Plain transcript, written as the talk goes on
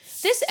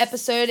This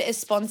episode is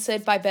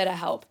sponsored by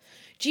BetterHelp.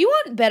 Do you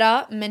want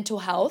better mental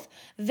health?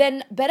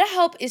 Then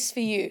BetterHelp is for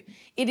you.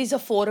 It is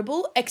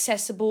affordable,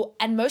 accessible,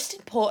 and most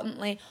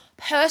importantly,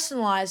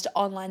 personalized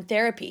online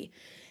therapy.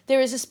 There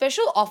is a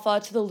special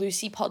offer to the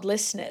Lucy Pod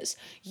listeners.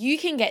 You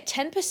can get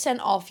 10%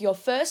 off your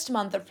first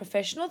month of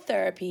professional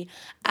therapy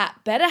at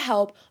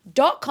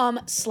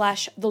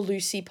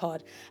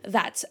betterhelp.com/thelucypod.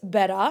 That's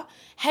better,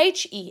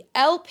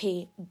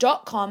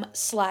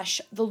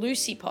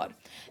 HELP.com/thelucypod.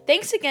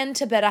 Thanks again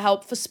to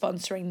BetterHelp for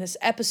sponsoring this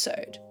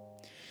episode.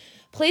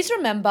 Please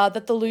remember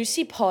that the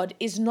Lucy Pod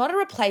is not a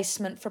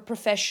replacement for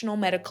professional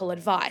medical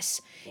advice.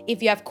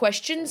 If you have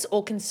questions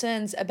or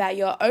concerns about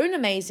your own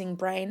amazing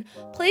brain,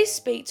 please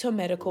speak to a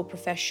medical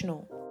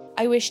professional.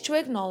 I wish to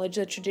acknowledge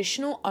the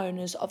traditional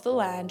owners of the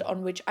land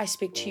on which I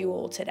speak to you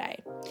all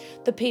today,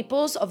 the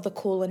peoples of the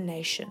Kulin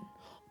Nation.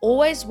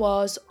 Always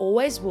was,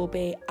 always will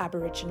be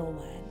Aboriginal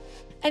land.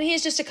 And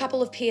here's just a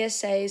couple of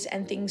PSAs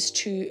and things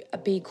to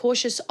be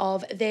cautious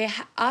of. There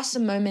are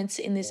some moments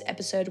in this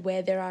episode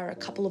where there are a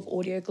couple of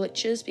audio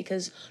glitches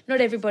because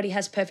not everybody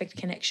has perfect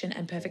connection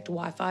and perfect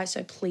Wi-Fi,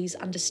 so please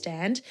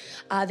understand.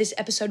 This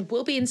episode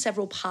will be in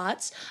several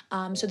parts.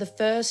 So the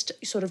first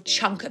sort of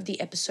chunk of the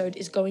episode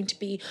is going to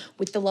be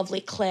with the lovely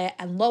Claire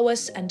and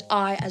Lois and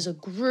I as a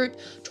group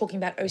talking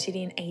about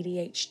OCD and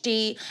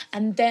ADHD.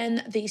 And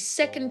then the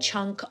second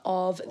chunk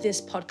of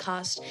this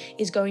podcast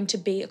is going to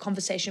be a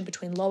conversation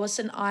between Lois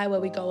and I, where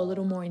we go a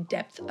little more in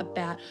depth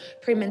about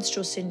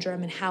premenstrual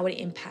syndrome and how it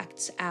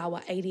impacts our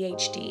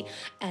ADHD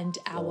and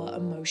our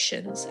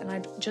emotions. And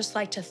I'd just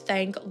like to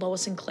thank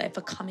Lois and Claire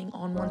for coming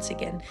on once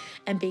again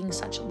and being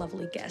such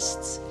lovely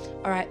guests.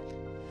 All right.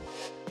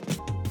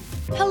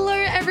 Hello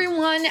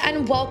everyone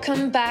and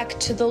welcome back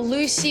to the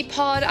Lucy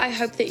Pod. I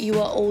hope that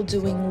you are all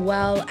doing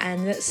well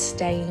and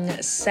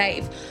staying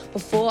safe.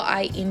 Before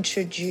I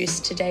introduce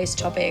today's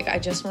topic, I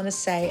just want to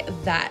say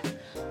that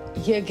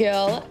your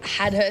girl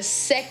had her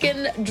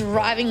second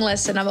driving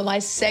lesson. I'm on my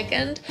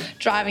second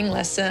driving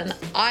lesson.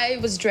 I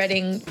was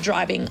dreading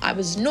driving. I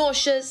was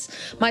nauseous.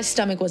 My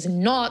stomach was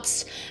in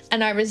knots,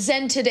 and I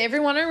resented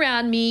everyone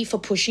around me for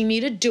pushing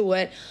me to do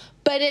it.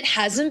 But it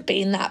hasn't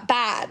been that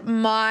bad.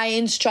 My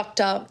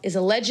instructor is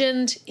a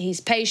legend. He's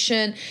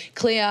patient,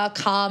 clear,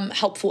 calm,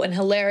 helpful, and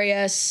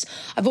hilarious.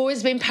 I've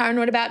always been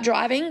paranoid about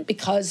driving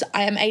because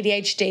I am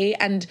ADHD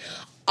and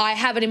I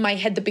have it in my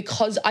head that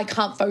because I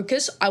can't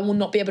focus, I will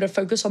not be able to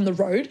focus on the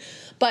road.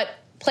 But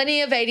plenty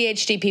of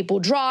ADHD people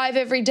drive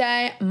every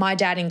day, my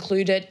dad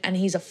included, and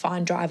he's a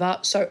fine driver.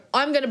 So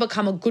I'm going to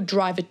become a good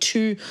driver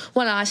too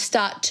when I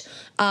start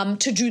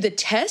to do the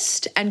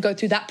test and go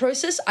through that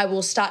process. I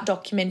will start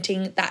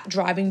documenting that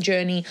driving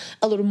journey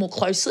a little more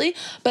closely.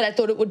 But I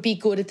thought it would be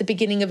good at the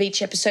beginning of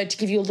each episode to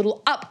give you a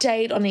little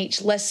update on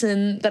each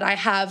lesson that I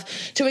have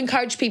to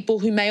encourage people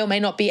who may or may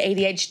not be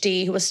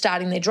ADHD who are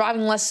starting their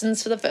driving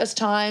lessons for the first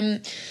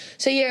time.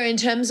 So yeah, in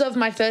terms of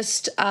my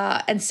first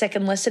and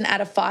second lesson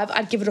out of 5,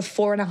 I'd give it a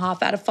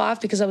 4.5 out of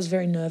 5 because I was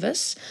very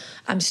nervous.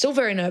 I'm still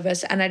very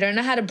nervous and I don't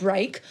know how to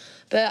brake.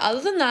 But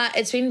other than that,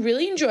 it's been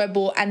really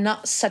enjoyable and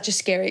not such a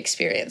scary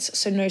experience,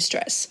 so no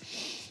stress.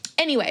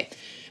 Anyway,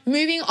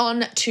 moving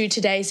on to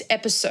today's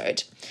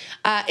episode.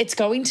 It's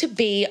going to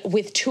be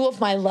with two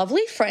of my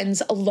lovely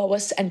friends,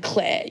 Lois and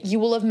Claire. You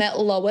will have met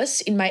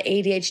Lois in my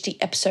ADHD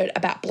episode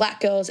about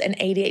Black girls and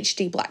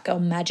ADHD Black girl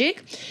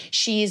magic.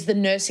 She is the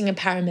nursing and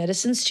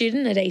paramedicine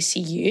student at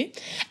ACU.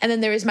 And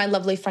then there is my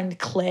lovely friend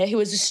Claire, who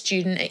is a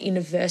student at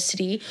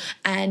university,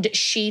 and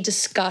she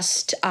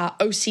discussed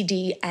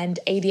OCD and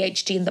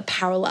ADHD and the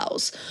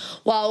parallels.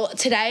 Well,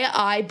 today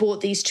I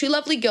brought these two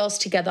lovely girls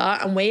together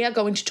and we are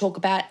going to talk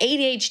about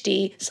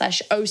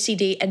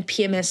ADHD/OCD and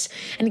PMS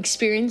and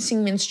experiencing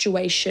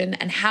menstruation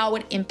and how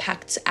it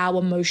impacts our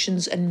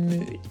emotions and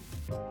mood.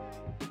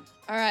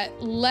 All right,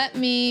 let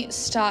me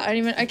start.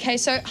 Okay,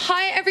 so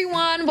hi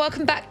everyone.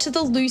 Welcome back to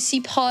the Lucy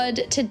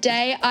Pod.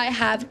 Today I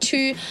have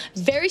two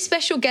very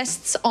special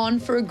guests on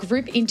for a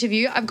group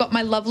interview. I've got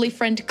my lovely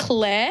friend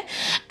Claire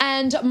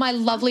and my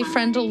lovely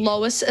friend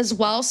Lois as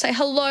well. Say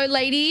hello,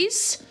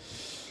 ladies.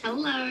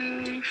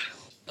 Hello.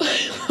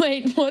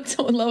 Wait,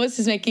 Lois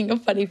is making a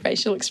funny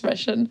facial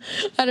expression.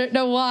 I don't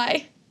know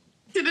why.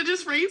 Did it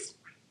just freeze?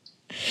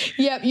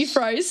 Yep, you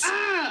froze.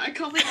 I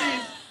can't believe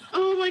it.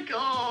 Oh my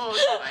god.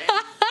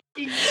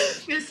 I'm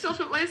pissed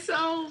off at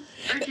myself.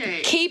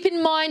 Okay. Keep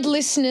in mind,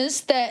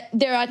 listeners, that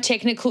there are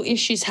technical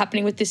issues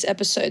happening with this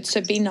episode,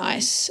 so be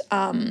nice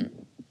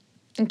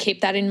and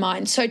keep that in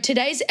mind. So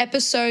today's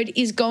episode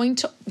is going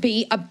to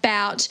be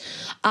about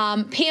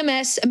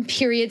PMS and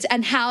periods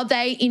and how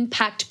they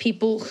impact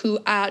people who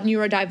are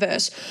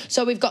neurodiverse.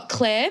 So we've got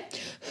Claire,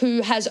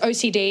 who has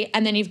OCD,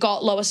 and then you've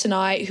got Lois and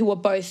I, who are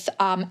both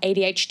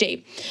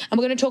ADHD. And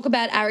we're going to talk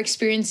about our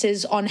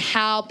experiences on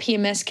how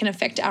PMS can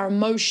affect our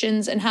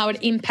emotions and how it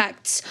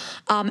impacts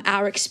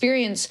our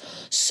experience.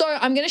 So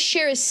I'm going to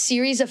share a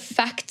series of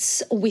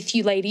facts with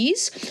you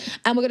ladies,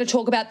 and we're going to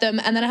talk about them.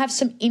 And then I have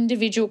some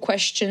individual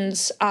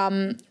questions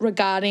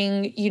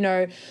regarding,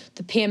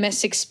 the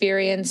PMS experience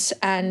experience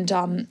and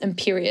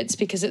periods,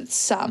 because it's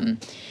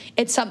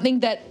something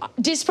that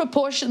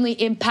disproportionately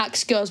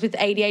impacts girls with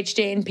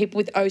ADHD and people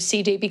with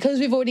OCD, because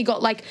we've already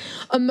got like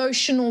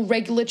emotional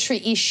regulatory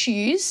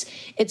issues.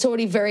 It's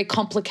already very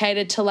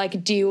complicated to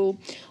like deal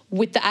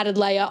with the added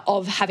layer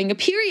of having a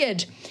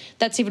period.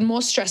 That's even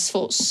more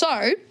stressful.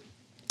 So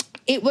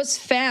it was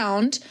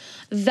found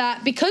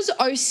that because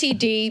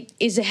OCD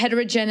is a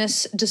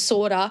heterogeneous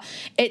disorder,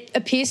 it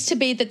appears to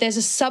be that there's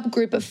a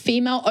subgroup of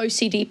female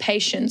OCD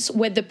patients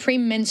where the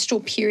premenstrual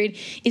period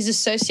is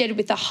associated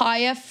with a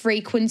higher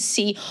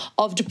frequency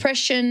of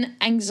depression,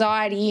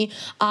 anxiety,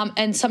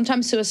 and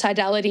sometimes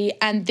suicidality,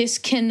 and this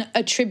can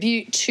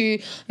attribute to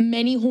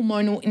many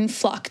hormonal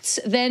influx.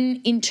 Then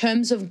in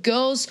terms of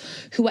girls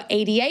who are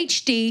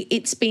ADHD,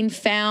 it's been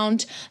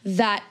found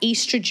that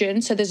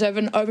estrogen, so there's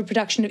an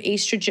overproduction of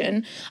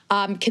estrogen,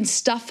 can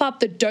stuff up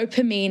the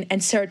dopamine and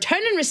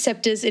serotonin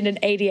receptors in an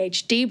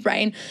ADHD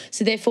brain.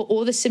 So therefore,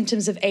 all the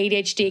symptoms of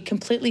ADHD are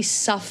completely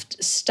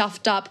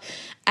stuffed up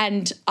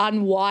and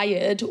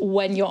unwired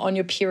when you're on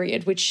your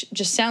period, which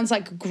just sounds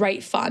like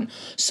great fun.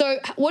 So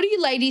what do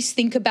you ladies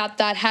think about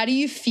that? How do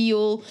you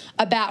feel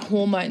about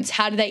hormones?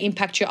 How do they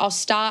impact you? I'll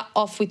start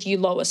off with you,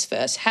 Lois,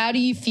 first. How do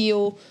you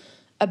feel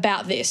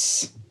about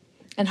this?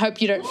 And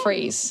hope you don't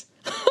freeze.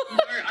 No,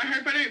 I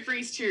hope I don't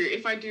freeze too.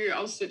 If I do,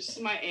 I'll switch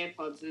to my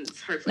AirPods and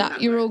hopefully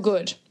You're all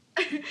good.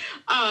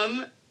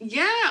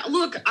 Yeah,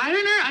 look, I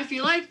don't know. I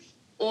feel like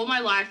all my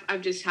life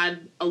I've just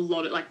had a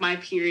lot of, like, my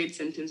period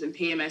symptoms and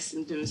PMS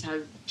symptoms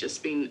have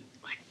just been,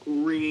 like,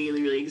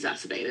 really, really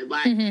exacerbated.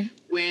 Like,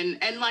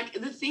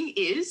 the thing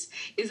is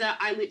that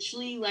I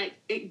literally, like,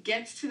 it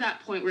gets to that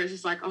point where it's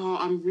just like, oh,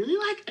 I'm really,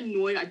 like,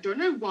 annoyed. I don't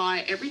know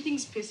why.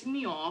 Everything's pissing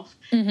me off.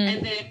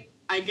 And then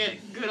I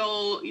get good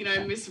old,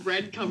 Miss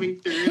Red coming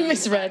through.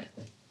 Miss Red.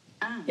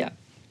 Yeah.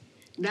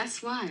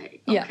 That's why.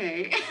 Yeah.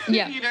 Okay.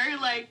 Yeah.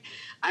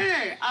 I don't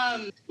know.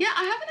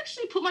 I haven't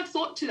actually put much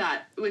thought to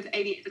that with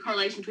the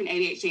correlation between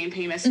ADHD and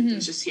PMS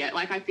symptoms just yet.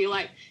 Like, I feel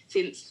like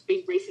since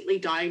being recently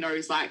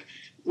diagnosed, like,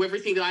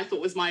 everything that I thought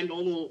was my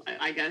normal,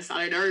 I guess,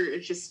 I don't know,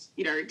 it's just,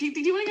 do you want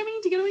to get me?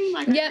 Do you get what I mean?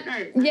 Like, yeah.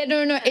 I don't know. Yeah,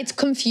 no, it's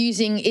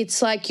confusing.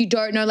 It's like you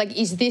don't know, like,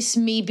 is this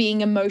me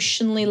being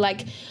emotionally,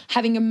 like,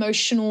 having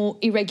emotional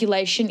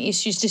irregulation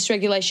issues,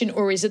 dysregulation,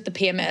 or is it the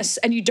PMS?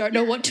 And you don't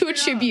know what to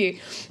attribute.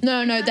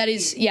 No, that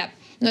is,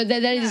 No,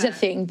 that is a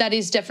thing. That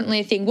is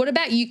definitely a thing. What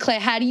about you, Claire?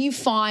 How do you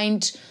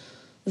find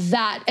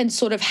that and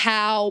sort of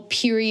how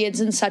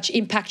periods and such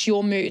impact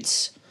your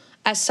moods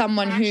as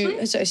someone who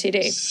has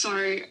OCD?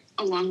 So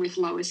along with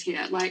Lois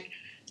here, like,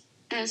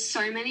 there's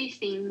so many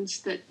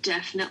things that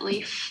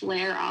definitely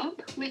flare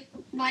up with,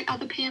 like,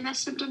 other PMS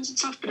symptoms and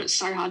stuff, but it's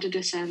so hard to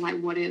discern, like,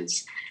 what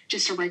is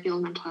just a regular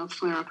mental health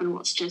flare-up and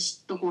what's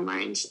just the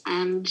hormones.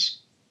 And,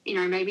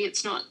 maybe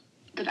it's not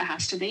that it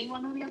has to be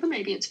one or the other.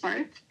 Maybe it's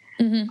both.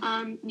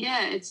 I'm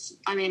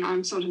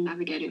sort of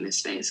navigating this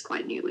space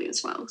quite newly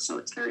as well. So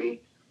it's very,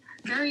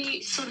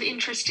 very sort of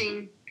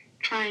interesting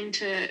trying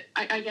to,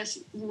 I guess,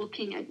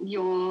 looking at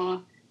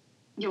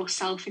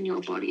yourself and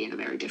your body in a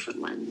very different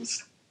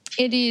lens.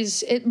 It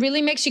is. It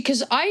really makes you,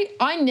 because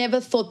I never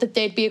thought that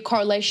there'd be a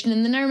correlation.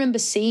 And then I remember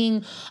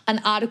seeing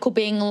an article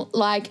being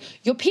like,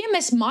 your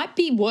PMS might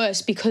be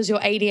worse because you're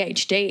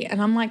ADHD.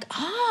 And I'm like,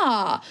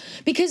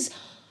 because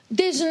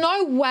there's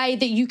no way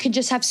that you can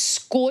just have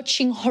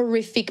scorching,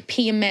 horrific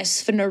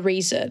PMS for no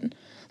reason.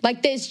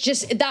 Like,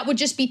 that would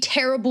just be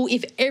terrible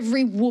if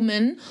every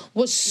woman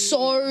was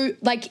so,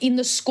 like, in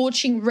the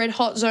scorching red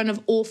hot zone of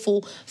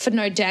awful for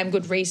no damn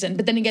good reason.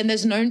 But then again,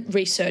 there's no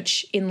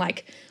research in,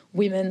 like,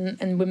 women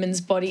and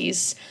women's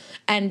bodies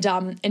and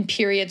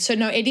periods. So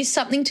no, it is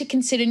something to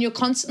consider, and you're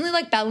constantly,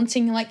 like,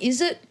 balancing, like, is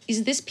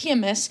this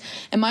PMS?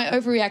 Am I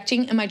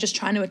overreacting? Am I just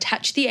trying to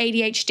attach the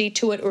ADHD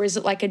to it, or is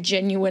it like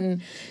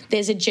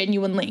there's a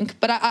genuine link?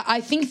 But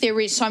I think there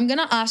is. So I'm going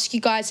to ask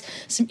you guys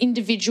some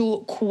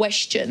individual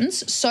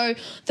questions. So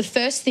the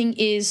first thing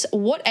is,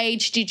 what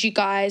age did you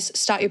guys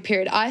start your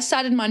period? I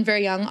started mine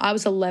very young. I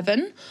was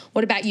 11.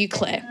 What about you,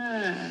 Claire?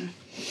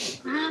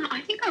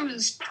 I think I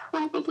was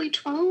probably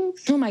 12.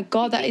 Oh my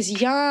God, that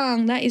is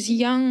young. That is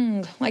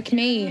young, like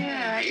me.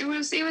 Yeah, it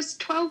was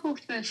 12 or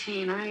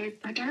 13. I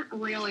don't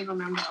really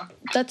remember.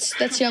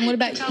 That's young. What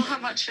about you? Tell how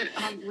much it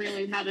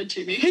really mattered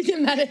to me. It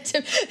mattered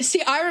to me.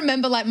 See, I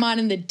remember, like, mine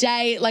in the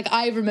day. Like,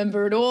 I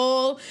remember it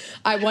all.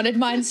 I wanted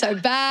mine so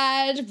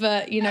bad,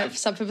 but,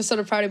 some people sort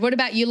of proud of it. What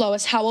about you,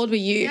 Lois? How old were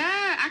you?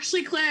 Yeah,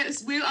 actually, Claire,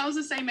 I was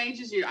the same age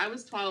as you. I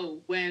was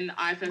 12 when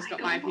I first got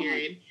my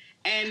period.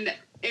 And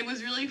it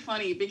was really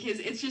funny because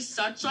it's just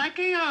such, like,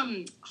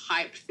 a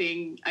hype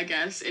thing, I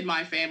guess, in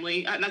my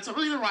family. That's not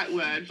really the right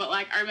word, but,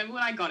 like, I remember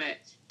when I got it,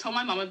 told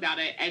my mum about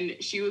it, and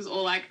she was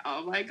all like,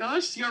 oh my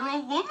gosh, you're a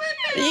woman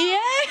now. Yeah,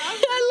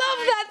 I love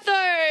that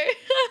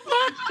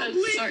though.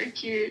 That's so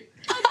cute.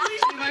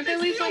 My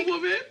family's like a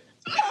woman.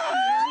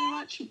 Very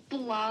much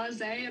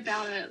blasé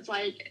about it. It's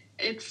like,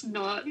 it's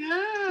not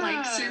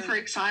like super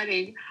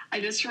exciting.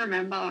 I just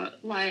remember,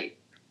 like,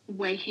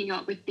 waking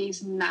up with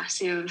these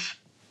massive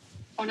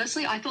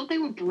honestly, I thought they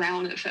were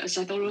brown at first.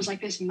 I thought it was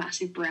like this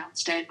massive brown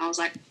stain. I was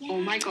like,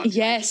 oh my God.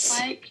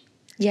 Yes.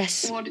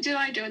 Yes. What did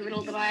I do in the middle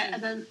of the night?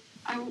 And then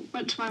I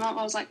went to my mum.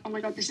 I was like, oh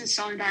my God, this is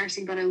so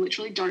embarrassing, but I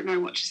literally don't know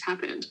what just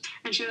happened.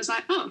 And she was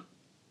like, oh.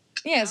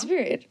 Yeah, it's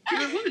weird.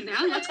 You're a woman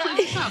now. Let's clean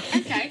this up.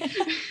 Okay.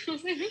 I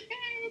was like, okay,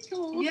 let's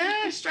go.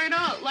 Yeah, straight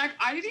up. Like,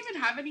 I didn't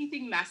even have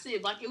anything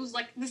massive. Like, it was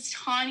like this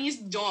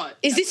tiniest dot.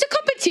 Is this a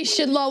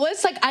competition,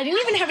 Lois? Like, I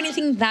didn't even have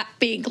anything that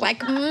big.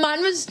 Like,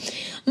 mine was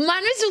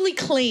really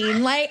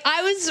clean. Like,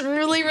 I was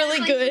really, really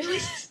like, good. It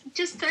was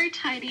just so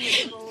tiny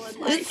and little, and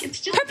like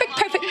it's just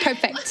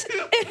perfect.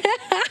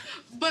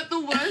 But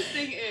the worst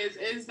thing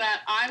is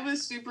that I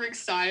was super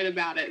excited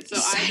about it. So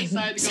I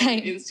decided to go on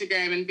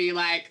Instagram and be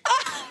like,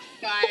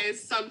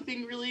 guys,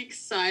 something really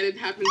excited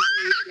happened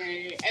to me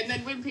today. And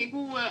then when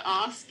people were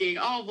asking,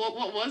 oh,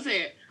 what was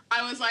it?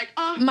 I was like,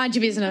 oh, mind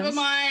your business. Never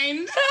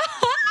mind.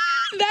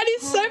 That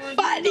is so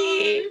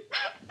funny.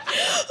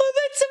 Oh,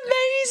 that's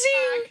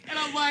amazing. And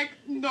I'm like,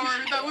 no,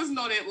 that was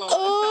not it, Lois.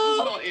 Oh,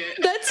 that was not it.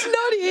 That's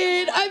not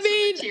it. I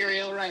mean,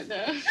 material right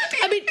there.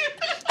 I mean,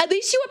 at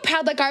least you were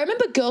proud. Like, I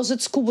remember girls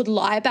at school would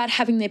lie about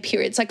having their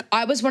periods. Like,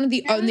 I was one of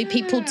the only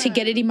people to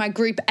get it in my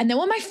group. And then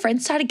when my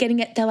friends started getting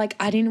it, they're like,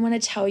 I didn't want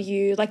to tell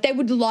you. Like, they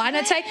would lie and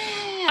I'd say,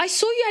 I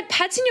saw you had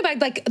pads in your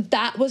bag. Like,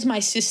 that was my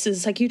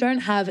sister's. Like, you don't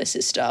have a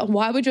sister.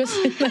 Why would you?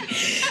 Like,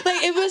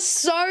 it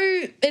was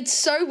it's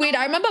so weird.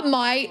 I remember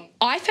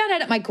I found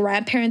out at my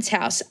grandparents'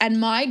 house and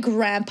my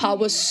grandpa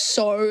was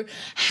so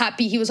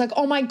happy. He was like,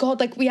 oh my God,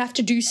 like we have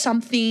to do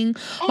something.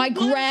 My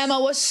grandma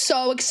was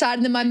so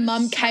excited. Then my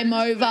mum came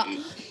over.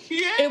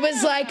 Yeah. It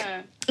was like,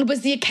 it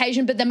was the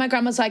occasion. But then my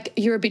grandma's like,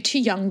 you're a bit too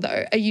young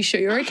though. Are you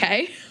sure you're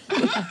okay?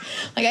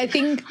 Like, I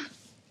think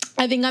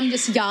I'm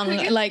just young.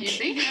 Like,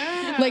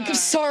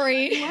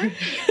 sorry.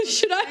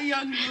 Should I? A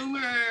young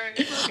boomer.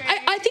 It's okay.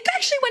 I think I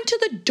actually went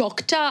to the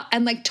doctor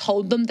and like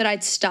told them that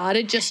I'd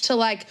started just to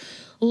like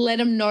let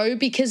them know,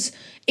 because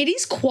it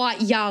is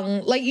quite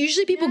young. Like,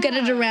 usually people get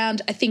it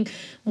around, I think,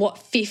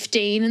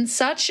 15 and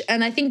such.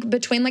 And I think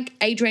between like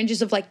age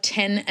ranges of like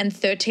 10 and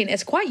 13,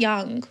 it's quite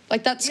young.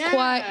 Like, that's a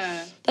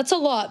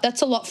lot.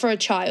 That's a lot for a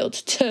child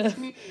to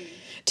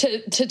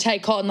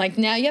take on. Like,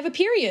 now you have a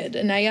period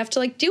and now you have to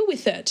like deal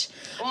with it.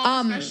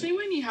 Well, especially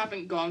when you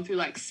haven't gone through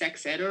like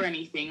sex ed or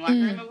anything. Like, I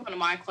remember one of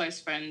my close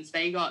friends,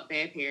 they got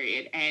their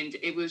period and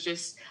it was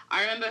just,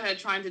 I remember her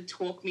trying to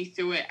talk me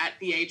through it at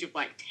the age of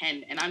like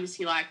 10, and I'm just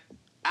here like,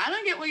 I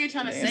don't get what you're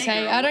trying to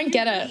say. I don't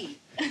get it.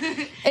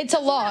 It's a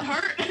lot.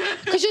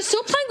 Because you're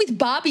still playing with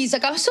Barbies.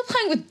 Like, I was still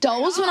playing with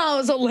dolls when I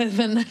was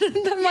 11. And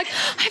I'm like,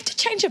 I have to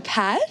change a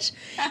pad?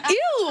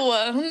 Ew.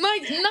 I'm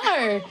like,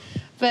 no.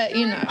 But,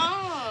 you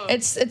know,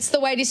 it's the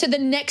way it is. So the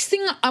next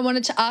thing I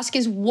wanted to ask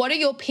is, what are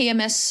your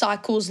PMS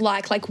cycles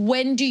like? Like,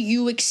 when do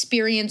you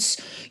experience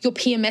your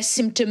PMS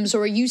symptoms?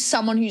 Or are you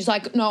someone who's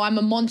like, no, I'm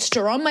a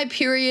monster on my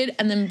period,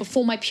 and then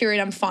before my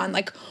period I'm fine?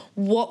 Like,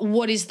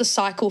 what is the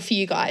cycle for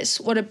you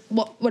guys? What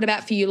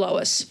about for you,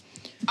 Lois?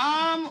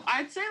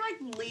 I'd say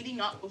like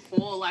leading up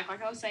before, like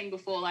I was saying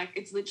before, like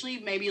it's literally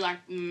maybe like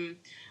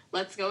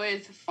let's go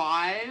with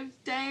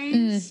 5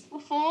 days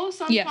before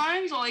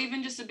sometimes, or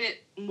even just a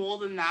bit more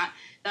than that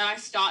I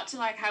start to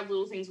like have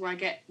little things where I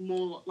get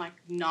more like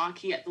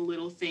narky at the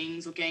little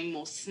things, or getting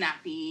more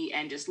snappy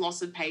and just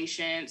loss of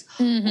patience,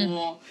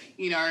 or,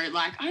 you know,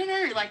 like, I don't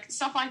know, like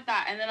stuff like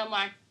that. And then I'm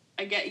like,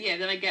 I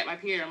get my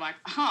period. I'm like,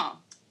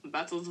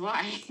 that's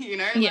why, you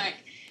know,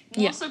 like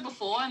more so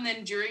before, and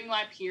then during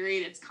my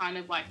period, it's kind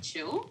of like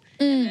chill.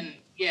 And then,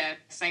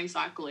 same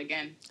cycle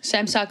again.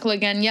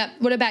 Yep.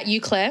 What about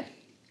you, Claire?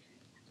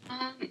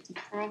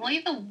 Probably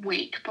the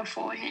week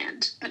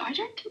beforehand, but I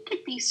don't tend to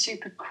be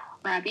super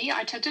crabby.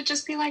 I tend to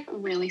just be like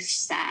really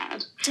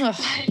sad. Like,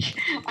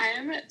 I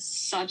am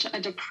such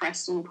a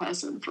depressed little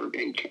person for a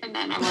week, and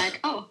then I'm like,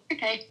 oh,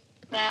 okay,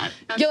 that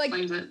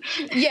explains it.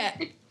 Yeah.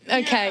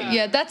 Okay,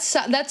 yeah, that's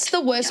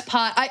the worst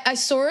part. I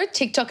saw a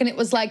TikTok and it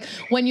was like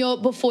when you're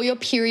before your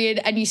period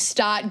and you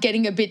start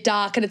getting a bit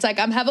dark, and it's like,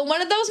 I'm having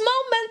one of those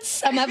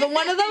moments. And then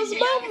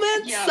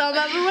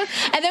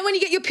when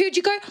you get your period,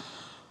 you go,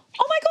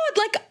 oh my God,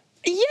 like,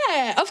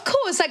 yeah, of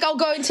course. Like, I'll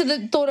go into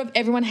the thought of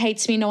everyone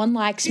hates me, no one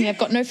likes me, I've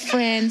got no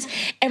friends,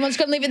 everyone's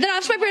going to leave it. Then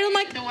after my period, I'm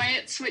like, the way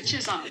it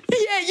switches up.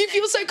 Yeah, you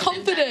feel so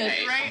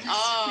confident. Right?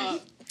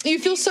 Oh. You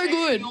feel so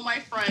good. All my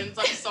friends,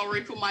 I'm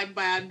sorry for my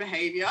bad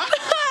behaviour.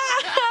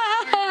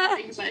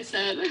 Things I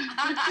said.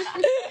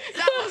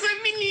 That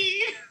wasn't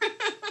me.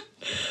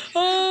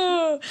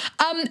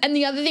 And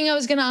the other thing I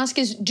was going to ask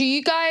is, do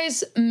you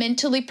guys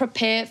mentally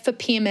prepare for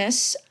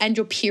PMS and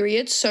your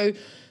period? So,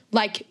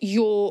 like,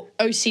 your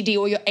OCD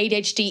or your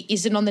ADHD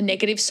isn't on the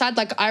negative side.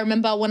 Like, I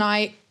remember when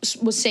I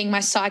was seeing my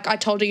psych, I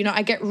told her, you know,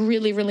 I get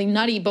really, really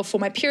nutty before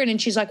my period. And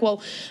she's like,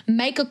 well,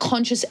 make a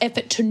conscious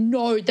effort to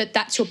know that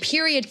that's your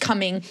period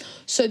coming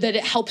so that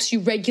it helps you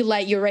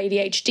regulate your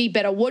ADHD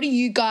better. What do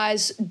you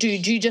guys do?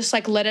 Do you just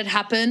like let it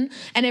happen?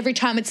 And every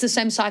time it's the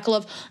same cycle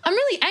of, I'm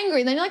really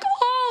angry. And then you're like,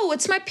 oh,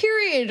 it's my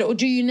period. Or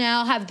do you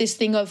now have this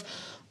thing of,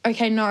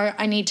 okay, no,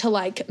 I need to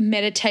like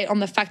meditate on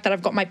the fact that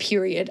I've got my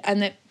period,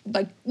 and that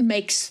like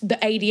makes the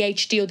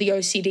ADHD or the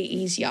OCD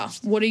easier?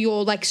 What are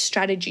your like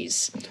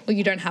strategies? Or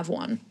you don't have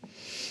one?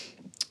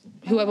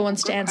 Whoever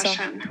wants to answer.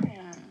 Question.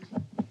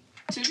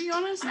 To be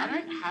honest, I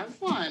don't have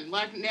one.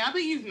 Like, now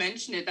that you've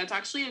mentioned it, that's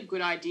actually a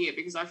good idea,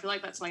 because I feel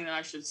like that's something that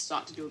I should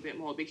start to do a bit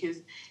more, because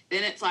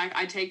then it's like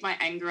I take my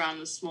anger on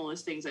the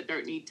smallest things that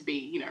don't need to be,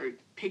 you know,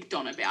 picked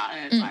on about,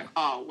 and it's like,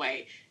 oh,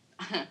 wait,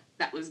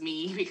 that was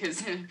me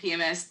because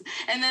PMS.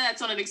 And then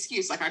that's not an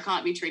excuse. Like, I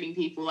can't be treating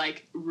people,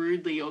 like,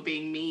 rudely or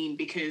being mean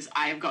because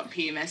I have got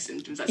PMS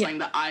symptoms. That's something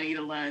that I need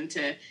to learn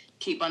to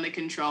keep under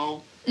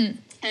control.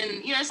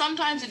 And, you know,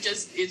 sometimes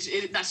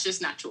that's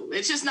just natural.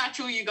 It's just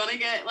natural. You're going to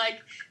get,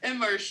 like,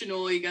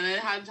 emotional. You're going to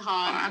have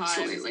hard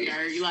times, you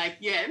know, you're like,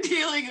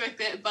 dealing with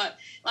it. But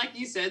like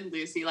you said,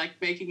 Lucy, like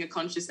making a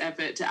conscious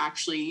effort to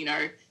actually, you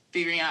know,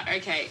 figuring out,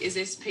 okay, is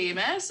this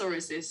PMS or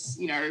is this,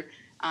 you know,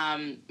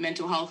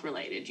 mental health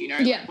related, you know,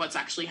 like what's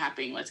actually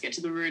happening? Let's get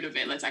to the root of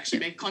it. Let's actually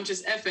make a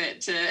conscious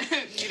effort to,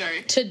 you know,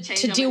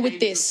 to deal with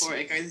this before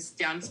it goes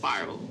down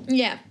spiral.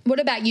 Yeah. What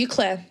about you,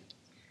 Claire?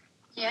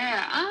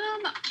 Yeah.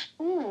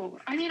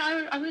 I mean,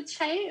 I would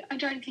say I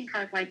don't think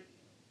I've like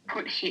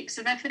put heaps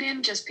of effort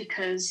in, just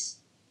because,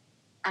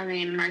 I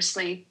mean,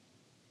 mostly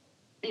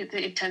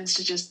it tends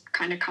to just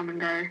kind of come and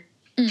go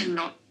and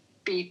not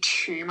be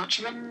too much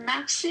of a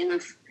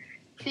massive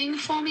thing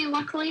for me,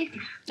 luckily.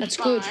 That's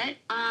good.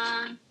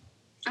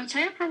 I'd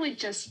say I probably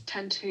just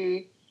tend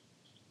to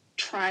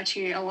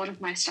a lot of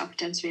my stuff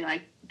tends to be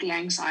like the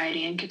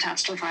anxiety and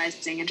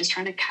catastrophizing and just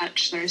trying to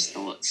catch those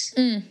thoughts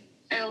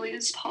early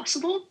as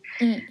possible.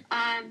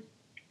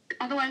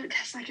 Otherwise,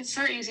 like, it's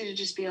so easy to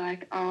just be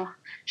like, oh,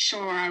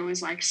 sure, I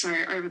was like so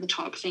over the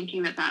top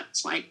thinking that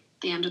that's like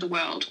the end of the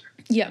world.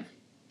 Yeah.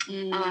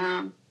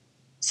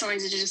 So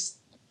easy to just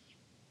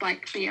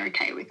like be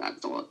okay with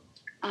that thought.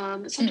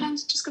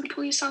 Sometimes just got to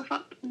pull yourself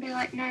up and be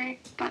like, no,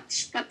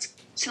 that's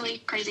silly,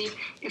 crazy.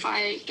 If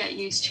I get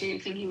used to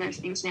thinking those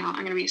things now, I'm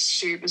going to be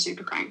super,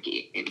 super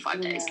cranky in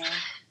 5 days.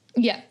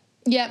 Yeah.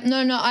 Yeah,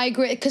 no, I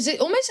agree, because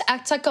it almost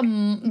acts like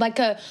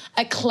a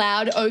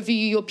cloud over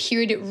you, your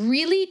period. It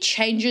really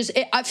changes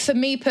it. For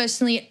me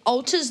personally, it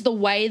alters the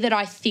way that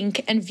I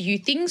think and view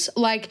things.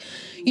 Like,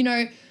 you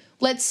know,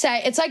 let's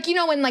say it's like, you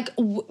know, when like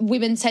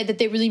women say that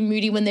they're really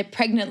moody when they're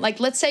pregnant. Like,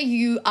 let's say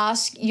you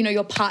ask, you know,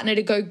 your partner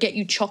to go get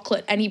you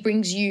chocolate and he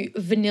brings you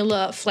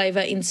vanilla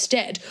flavor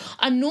instead.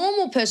 A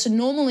normal person,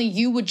 normally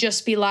you would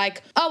just be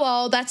like, oh,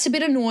 well, that's a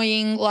bit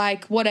annoying,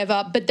 like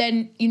whatever. But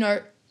then, you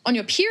know, on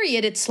your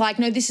period, it's like,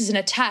 no, this is an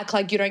attack.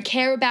 Like, you don't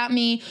care about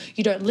me,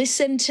 you don't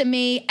listen to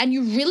me, and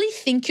you really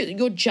think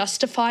you're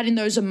justified in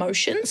those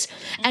emotions,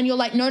 and you're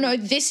like, no,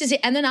 this is it.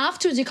 And then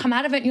afterwards you come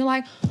out of it and you're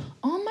like,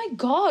 oh my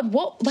God,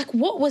 what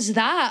was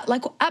that?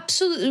 Like,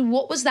 absolutely,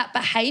 what was that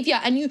behavior?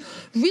 And you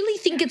really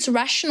think it's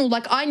rational.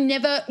 Like, I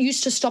never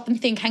used to stop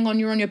and think, hang on,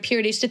 you're on your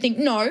period. I used to think,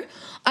 no,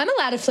 I'm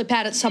allowed to flip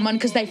out at someone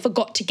because they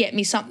forgot to get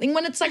me something,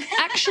 when it's like,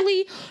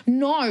 actually,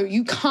 no,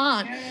 you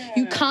can't.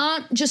 You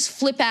can't just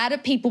flip out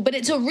at people. But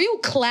it's a real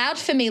cloud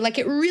for me. Like,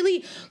 it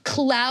really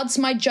clouds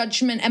my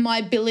judgment and my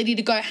ability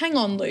to go, hang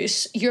on,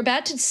 Luce, you're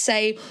about to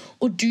say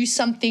or do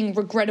something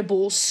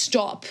regrettable,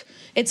 stop.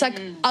 It's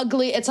like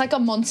ugly. It's like a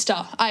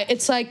monster.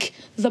 It's like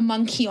the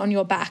monkey on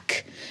your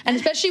back. And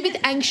especially with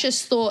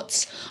anxious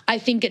thoughts, I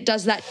think it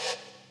does that.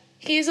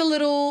 Here's a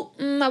little,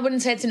 I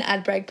wouldn't say it's an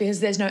ad break because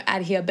there's no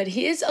ad here, but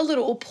here's a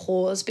little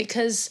pause,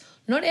 because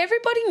not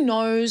everybody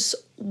knows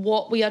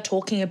what we are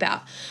talking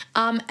about.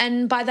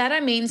 And by that I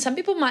mean some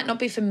people might not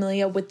be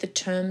familiar with the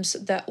terms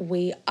that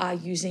we are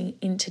using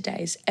in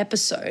today's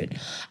episode.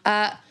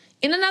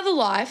 In another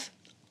life,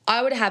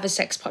 I would have a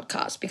sex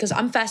podcast because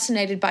I'm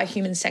fascinated by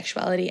human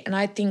sexuality and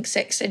I think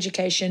sex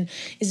education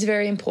is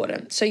very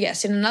important. So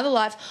yes, in another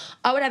life,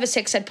 I would have a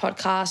sex ed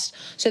podcast.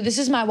 So this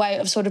is my way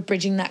of sort of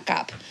bridging that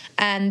gap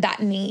and that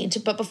need.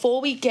 But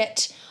before we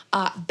get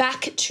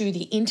back to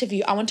the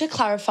interview, I want to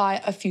clarify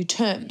a few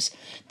terms.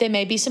 There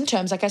may be some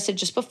terms, like I said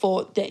just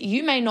before, that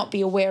you may not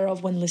be aware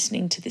of when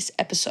listening to this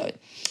episode.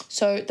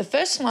 So the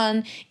first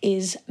one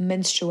is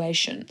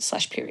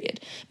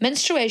menstruation/period.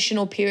 Menstruation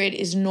or period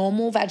is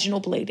normal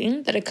vaginal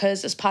bleeding that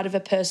occurs as part of a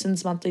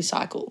person's monthly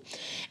cycle.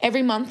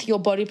 Every month, your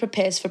body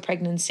prepares for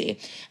pregnancy,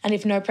 and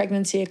if no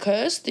pregnancy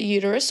occurs, the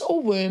uterus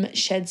or womb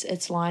sheds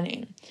its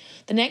lining.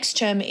 The next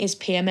term is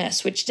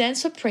PMS, which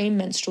stands for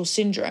premenstrual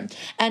syndrome,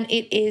 and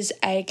it is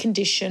a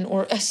condition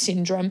or a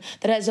syndrome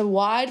that has a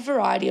wide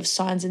variety of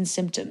signs and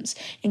symptoms,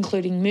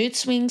 including mood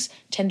swings,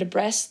 tender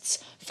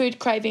breasts, food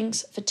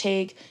cravings,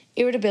 fatigue,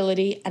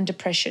 irritability, and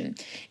depression.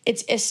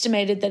 It's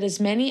estimated that as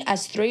many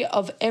as 3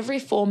 of every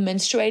 4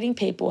 menstruating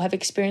people have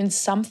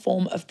experienced some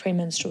form of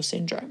premenstrual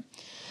syndrome.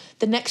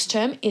 The next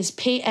term is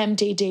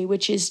PMDD,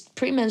 which is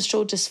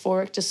premenstrual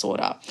dysphoric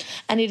disorder,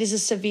 and it is a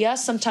severe,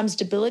 sometimes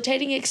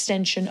debilitating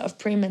extension of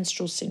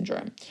premenstrual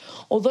syndrome.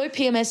 Although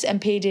PMS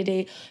and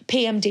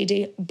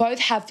PMDD both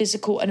have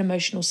physical and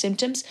emotional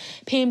symptoms,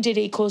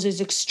 PMDD causes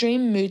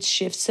extreme mood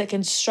shifts that can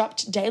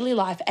disrupt daily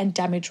life and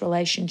damage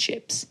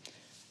relationships.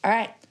 All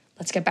right,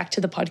 let's get back to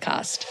the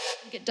podcast.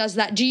 It does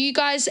that. Do you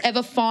guys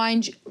ever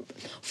find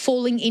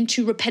falling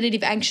into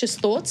repetitive anxious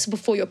thoughts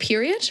before your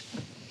period?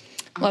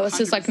 Lois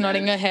is like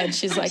nodding her head.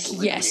 She's like,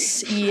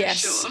 yes.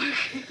 Sure.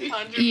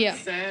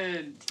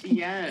 100%.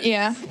 Yes.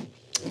 Yeah.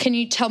 Can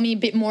you tell me a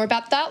bit more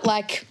about that?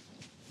 Like,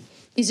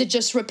 is it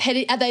just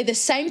repetitive? Are they the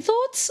same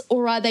thoughts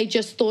or are they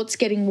just thoughts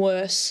getting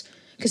worse?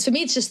 Because for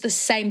me, it's just the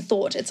same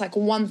thought. It's like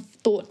one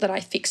thought that I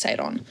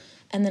fixate on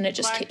and then it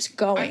just keeps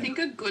going. I think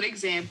a good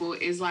example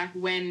is like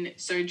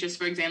so just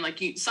for example,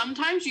 like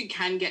sometimes you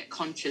can get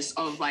conscious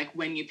of like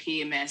when your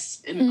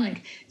PMS and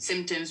like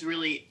symptoms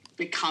really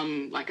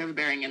become like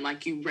overbearing and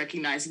like you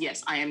recognize,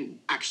 yes, I am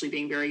actually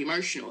being very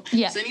emotional.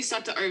 Yeah. So then you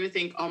start to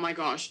overthink, oh my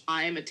gosh,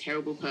 I am a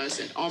terrible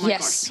person. Oh my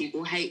gosh,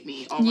 people hate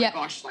me. Oh my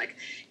gosh, like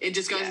it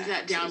just goes into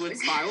that downward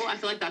spiral. I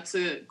feel like that's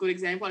a good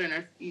example. I don't know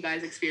if you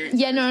guys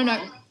experience that as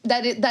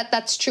well.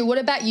 That's true. What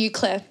about you,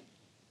 Claire?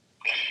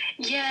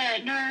 Yeah,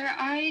 no,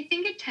 I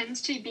think it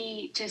tends to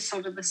be just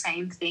sort of the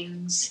same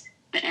things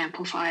but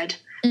amplified.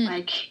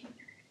 Like,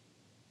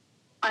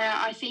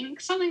 I think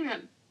something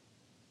that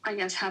I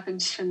guess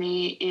happens for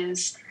me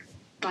is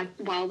like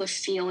while the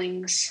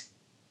feelings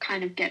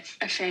kind of get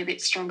a fair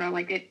bit stronger,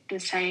 like the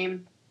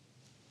same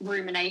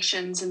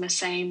ruminations and the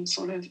same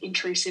sort of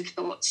intrusive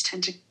thoughts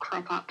tend to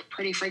crop up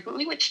pretty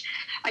frequently, which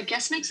I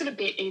guess makes it a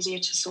bit easier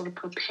to sort of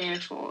prepare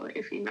for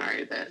if you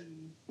know that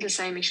the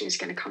same issue is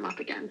going to come up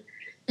again.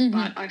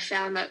 But I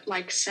found that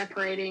like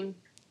separating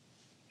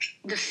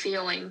the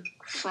feeling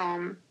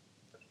from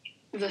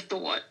the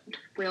thought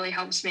really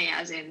helps me,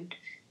 as in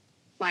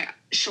like,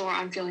 sure,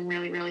 I'm feeling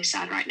really, really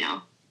sad right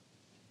now.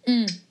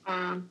 And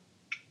I'm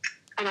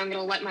going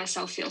to let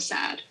myself feel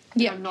sad.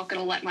 Yeah. I'm not going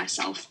to let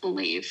myself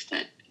believe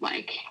that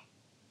like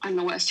I'm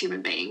the worst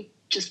human being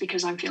just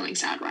because I'm feeling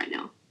sad right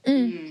now.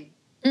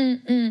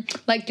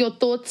 Like your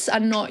thoughts are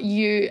not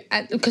you,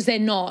 because they're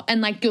not,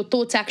 and like your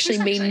thoughts actually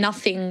mean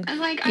nothing. And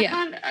like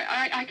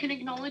I can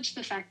acknowledge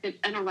the fact that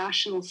an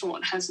irrational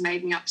thought has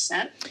made me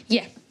upset.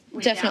 Yeah,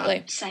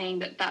 definitely. Saying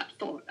that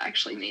thought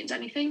actually means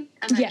anything,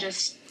 and I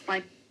just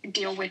like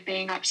deal with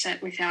being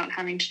upset without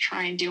having to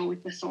try and deal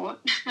with the thought,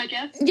 I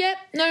guess. Yeah,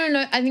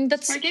 no. I think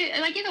that's... Like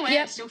either way,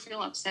 I still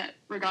feel upset,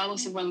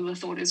 regardless of whether the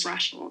thought is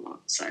rational or not.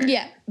 So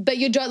yeah, but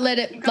you don't let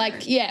it,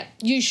 like,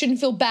 you shouldn't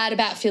feel bad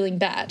about feeling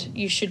bad.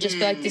 You should just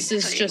be like, this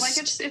is just...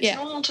 Like, it's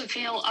normal to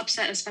feel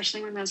upset,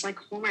 especially when there's, like,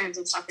 hormones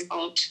and stuff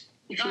involved.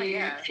 If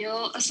you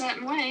feel a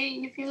certain way,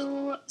 you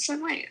feel a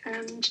certain way,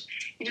 and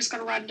you just got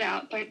to ride it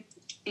out. But,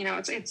 you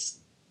know, it's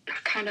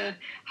kind of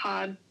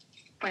hard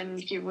when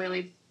you're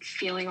really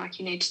feeling like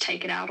you need to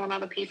take it out on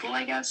other people,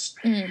 I guess,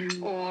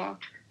 or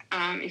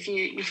if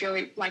you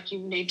feel like you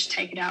need to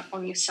take it out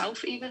on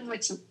yourself, even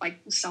with some like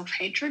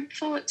self-hatred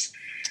thoughts.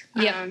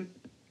 But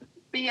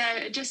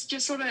yeah, just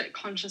sort of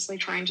consciously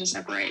trying to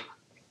separate,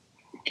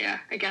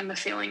 again, the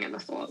feeling and the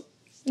thought.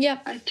 Yeah,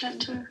 I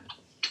tend to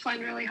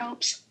find really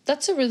helps.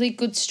 That's a really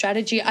good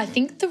strategy. I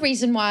think the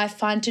reason why I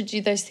find to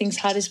do those things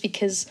hard is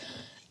because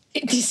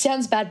this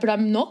sounds bad, but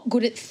I'm not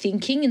good at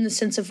thinking in the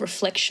sense of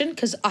reflection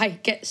because I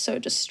get so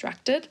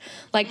distracted.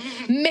 Like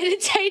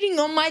meditating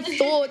on my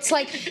thoughts,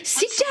 like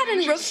sit down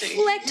and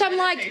reflect. I'm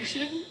like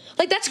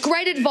that's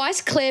great advice,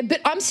 Claire,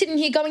 but I'm sitting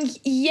here going,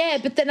 yeah,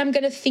 but then I'm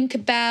going to think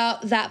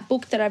about that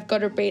book that I've got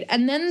to read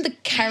and then the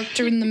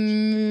character in the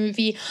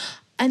movie.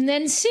 And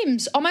then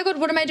Sims. Oh, my God,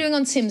 what am I doing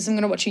on Sims? I'm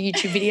going to watch a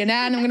YouTube video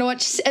now and I'm going to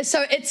watch...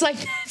 So it's like...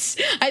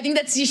 I think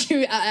that's the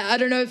issue. I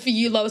don't know for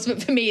you, Lois,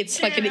 but for me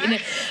it's like I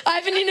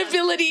have an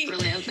inability.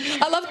 Brilliant.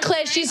 I love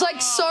Claire. She's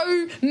like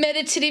so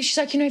meditative. She's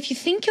like, if you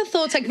think your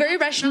thoughts, like very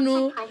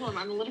rational. That's the problem.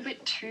 I'm a little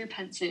bit too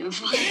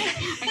pensive.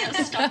 I get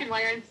stuck in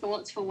my own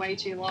thoughts for way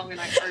too long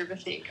and I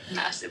overthink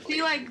massively.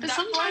 But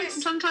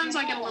sometimes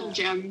I get a little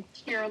gem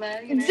here or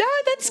there. You know? Yeah,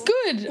 that's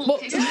good.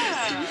 What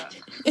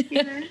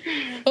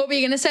were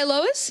you going to say,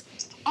 Lois?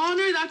 Oh,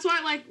 no, that's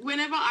why, like,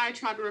 whenever I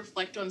try to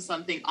reflect on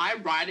something, I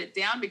write it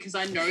down because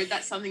I know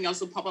that something else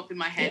will pop up in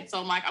my head. So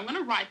I'm like, I'm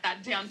going to write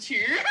that down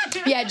too.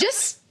 Yeah,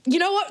 just, you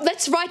know what?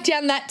 Let's write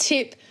down that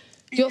tip.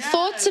 Your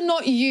thoughts are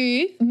not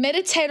you.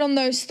 Meditate on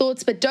those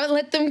thoughts, but don't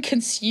let them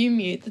consume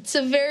you. It's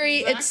a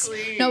very,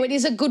 it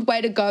is a good way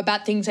to go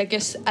about things. I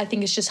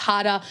think it's just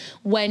harder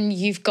when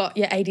you've got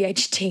your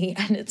ADHD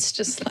and it's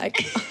just like,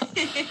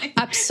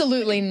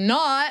 absolutely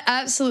not.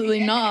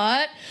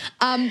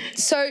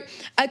 So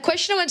a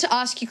question I want to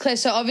ask you, Claire.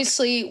 So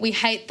obviously we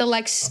hate the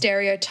like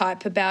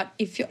stereotype about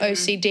if you're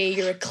OCD,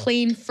 you're a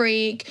clean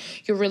freak,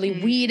 you're really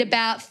weird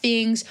about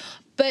things.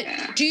 But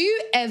do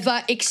you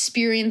ever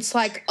experience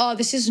like, oh,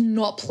 this is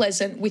not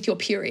pleasant with your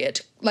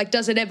period? Like,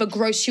 does it ever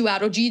gross you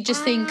out? Or do you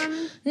just think,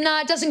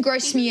 it doesn't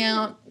gross me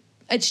out.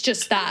 It's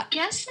just that. I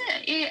guess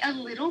a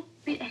little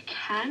bit it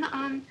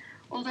can.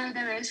 Although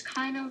there is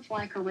kind of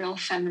like a real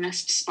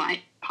feminist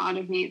spite part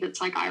of me that's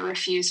like, I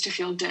refuse to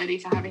feel dirty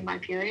for having my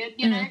period,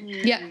 you know?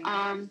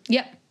 Yeah.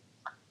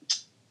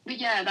 But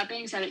yeah, that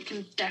being said, it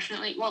can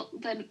definitely,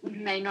 there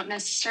may not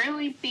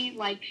necessarily be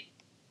like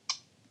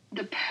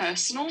the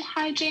personal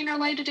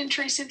hygiene-related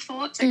intrusive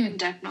thoughts. It can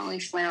definitely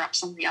flare up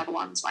some of the other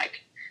ones,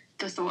 like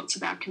the thoughts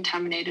about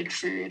contaminated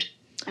food.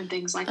 and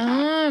things like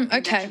that.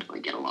 Okay.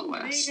 Definitely get a lot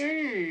worse.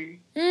 Okay.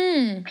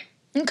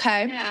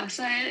 Yeah,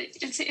 so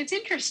it's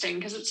interesting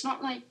because it's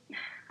not like,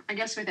 I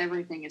guess with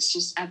everything, it's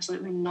just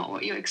absolutely not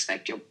what you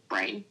expect your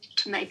brain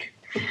to make.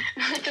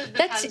 the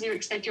patterns you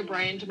expect your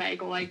brain to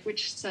make, or like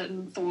which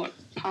certain thought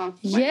path.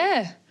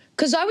 Yeah.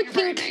 Because I would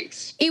think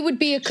it would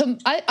be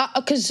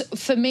because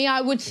for me,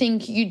 I would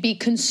think you'd be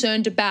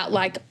concerned about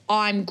like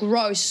I'm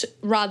gross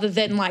rather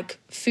than like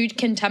food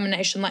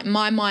contamination. Like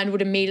my mind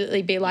would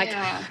immediately be like,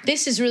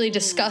 this is really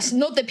disgusting.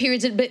 Not that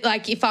periods, but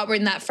like if I were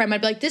in that frame, I'd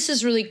be like, this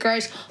is really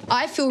gross.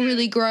 I feel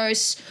really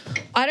gross.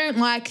 I don't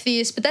like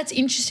this. But that's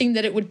interesting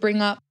that it would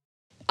bring up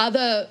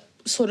other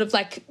sort of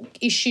like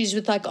issues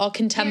with like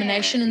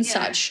contamination and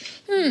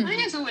such. I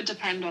guess it would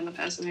depend on the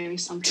person. Maybe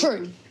some people.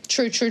 True.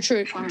 I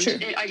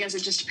guess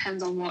it just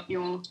depends on what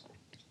your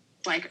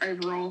like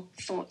overall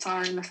thoughts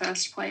are in the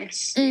first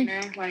place. You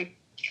know, like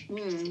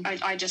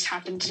I just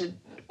happen to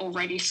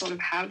already sort of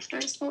have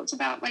those thoughts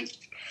about like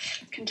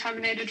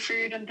contaminated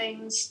food and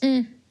things.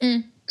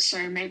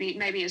 So maybe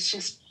it's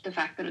just the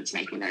fact that it's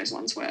making those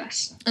ones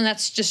worse. And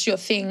that's just your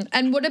thing.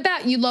 And what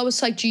about you,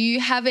 Lois? Like, do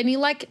you have any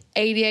like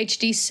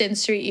ADHD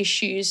sensory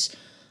issues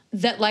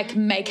that like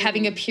make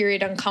having a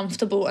period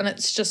uncomfortable? And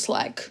it's just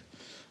like,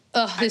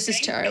 oh, this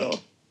is terrible.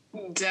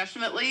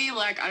 Definitely,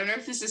 like, I don't know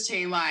if this is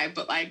TMI,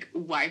 but like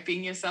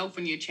wiping yourself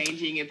when you're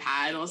changing your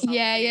pad or something.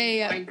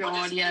 Yeah. Oh my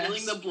God, yes.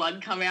 Feeling the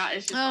blood come out.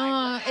 It's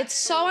just it's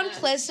so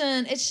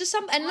unpleasant. It's just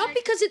and not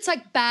because it's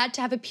like bad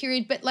to have a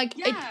period, but like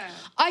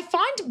I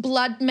find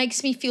blood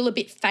makes me feel a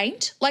bit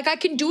faint. Like I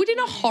can do it in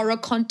a horror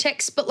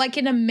context, but like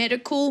in a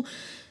medical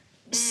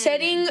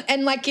setting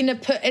and like in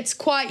it's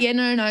quite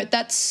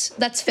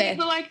that's fair.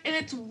 But like, and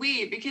it's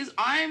weird because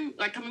I'm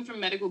like coming from a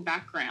medical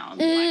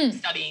background, like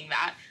studying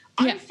that.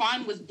 I'm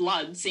fine with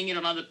blood, seeing it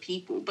on other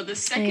people, but the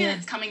second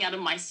it's coming out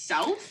of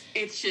myself,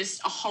 it's just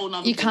a whole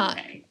nother You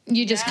can't.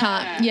 You just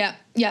can't. Yeah.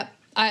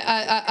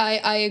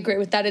 I agree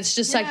with that. It's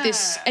just like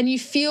this, and you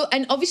feel,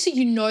 and obviously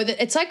you know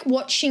that it's like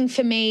watching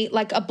for me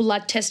like a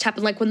blood test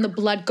happen, like when the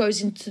blood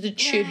goes into the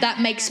tube, that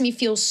makes me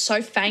feel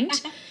so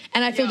faint.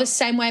 And I feel the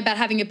same way about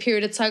having a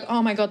period. It's like,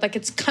 oh my God, like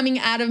it's coming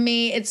out of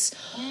me. It's,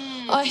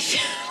 I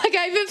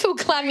even feel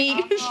clammy.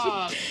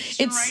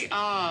 Straight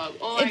up.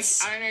 Or like,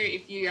 I don't know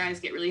if you guys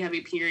get really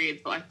heavy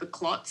periods, but like the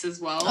clots as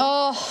well.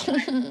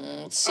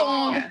 It's so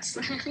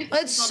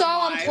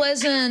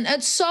unpleasant.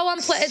 It's so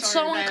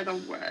unpleasant. They're the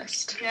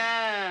worst.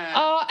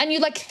 Yeah. And you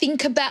like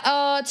think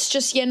about, it's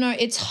just,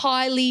 it's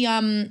highly,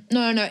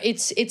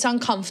 it's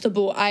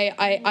uncomfortable.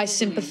 I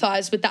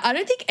sympathize with that. I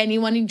don't think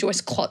anyone enjoys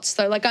clots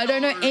though. Like I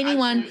don't know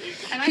anyone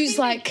who's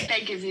like.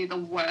 They give you the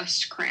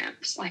worst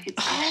cramps. Like it's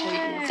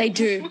actually. They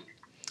do.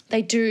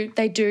 They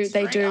do.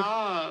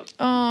 Up. Oh,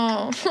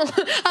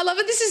 I love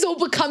it. This has all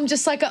become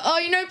just like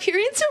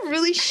periods are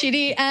really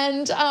shitty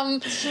and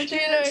such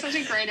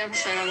a great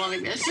episode. I'm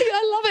loving this.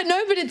 I love it.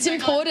 No, but it's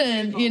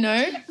important,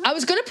 I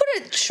was going to put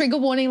a trigger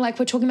warning like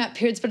we're talking about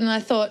periods, but then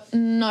I thought,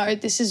 no,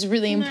 this is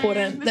really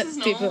important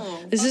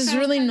this is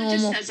really normal. It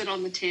just says it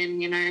on the tin,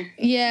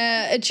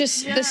 Yeah, it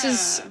just this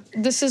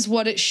is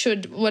what it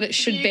should be.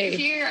 If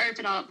you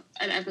open up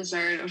an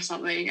episode of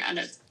something and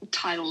it's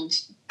titled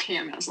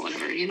PMS or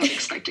whatever, you're not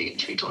expecting it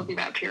to be talking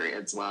about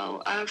periods.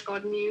 Well, I've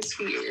got news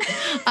for you.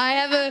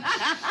 I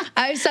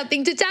have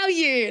something to tell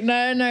you. No.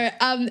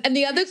 And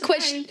the other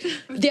question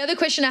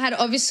I had,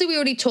 obviously we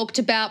already talked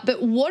about,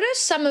 but what are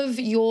some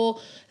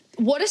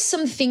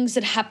things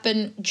that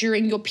happen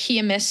during your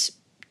PMS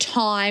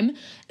time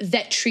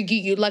that trigger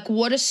you? Like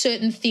what are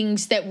certain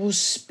things that will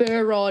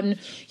spur on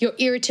your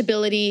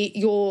irritability,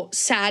 your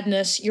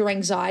sadness, your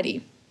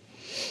anxiety?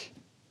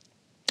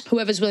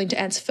 Whoever's willing to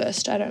answer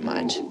first, I don't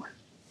mind. Ooh.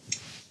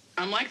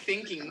 I'm like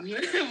thinking. Yeah.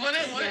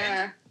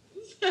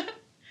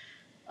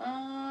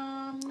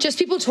 Just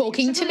people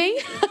talking to me?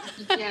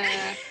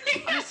 Yeah.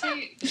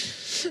 Honestly,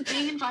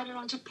 being invited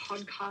onto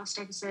podcast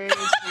episodes.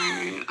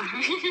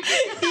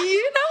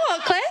 You know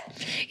what, Claire?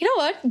 You know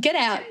what? Get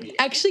out.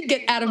 Actually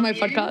get out of my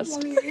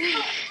podcast.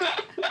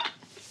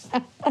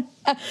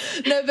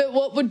 No, but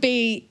what would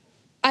be...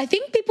 I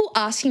think people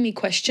asking me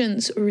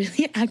questions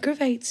really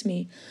aggravates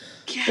me.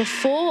 Yeah.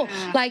 Before,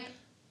 like...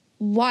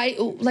 Why,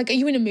 like, are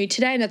you in a mood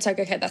today? And it's like,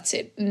 okay, that's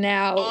it.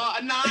 Now. Oh,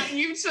 nah,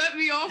 you set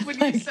me off when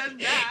you said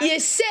that. You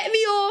set me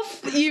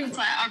off. It's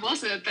like, I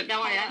wasn't, but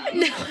now I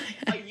am.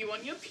 Are you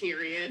on your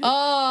period?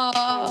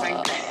 Oh my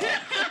God.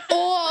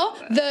 Or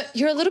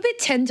you're a little bit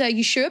tender.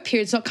 You sure your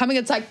period's not coming?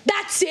 It's like,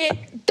 that's it.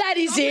 That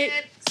is it.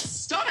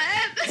 Stop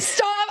it.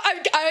 Stop.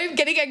 I'm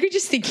getting angry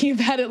just thinking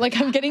about it. Like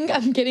I'm getting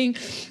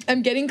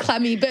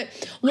clammy. But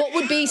what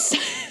would be...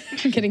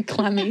 I'm getting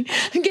clammy.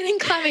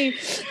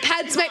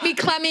 Pads make me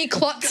clammy.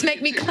 Clots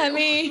make me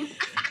clammy.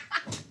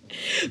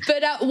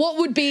 But what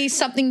would be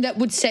something that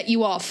would set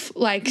you off?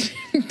 Like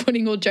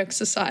putting all jokes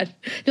aside.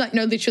 You're like,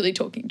 no, literally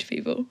talking to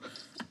people.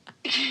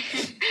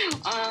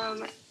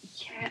 I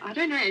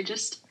don't know.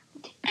 Just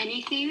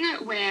anything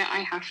where I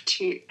have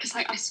to... Because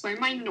I swear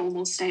my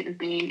normal state of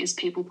being is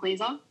people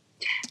pleaser.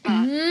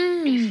 But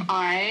if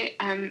I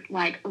am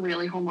like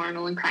really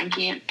hormonal and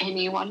cranky and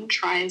anyone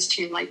tries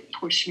to like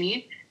push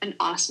me and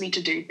ask me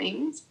to do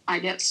things, I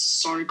get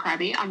so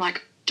crabby. I'm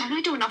like, don't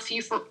I do enough for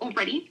you for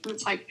already? And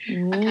it's like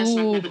a person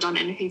I've never done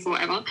anything for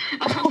ever.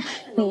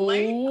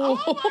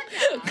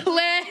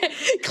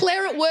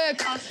 Claire at work.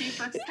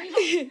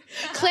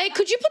 Claire,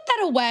 could you put that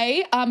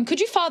away? Could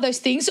you file those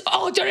things?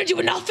 Oh, don't I do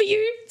enough for you?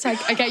 It's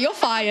like, okay, you're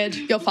fired.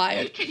 You're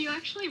fired. Can you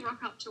actually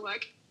rock up to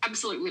work?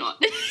 Absolutely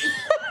not.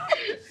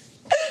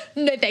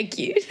 No, thank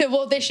you.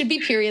 Well, there should be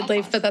period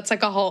leave, but that's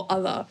like a whole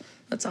other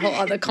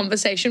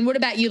conversation. What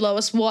about you,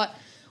 Lois?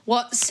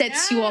 What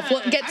sets you off?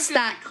 What gets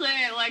that?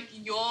 Claire, like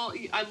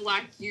I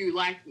like you.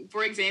 Like,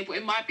 for example,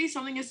 it might be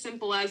something as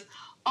simple as,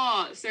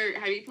 oh, so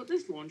have you put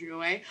this laundry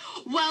away?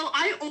 Well,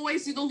 I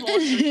always do the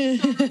laundry,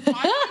 so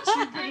why don't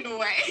you put it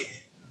away?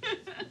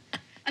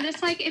 And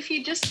it's like, if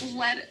you just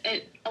let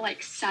it,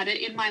 like, sat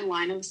it in my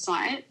line of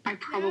sight, I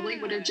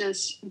probably would have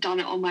just done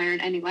it on my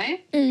own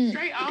anyway.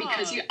 Straight up.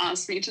 Because you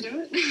asked me to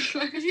do it.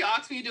 Because you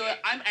asked me to do it,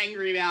 I'm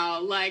angry now.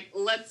 Like,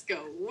 let's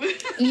go.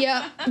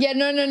 Yeah,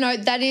 no.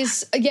 That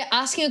is,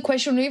 asking a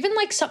question or even,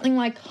 like, something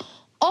like,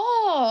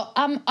 oh,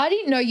 I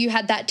didn't know you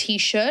had that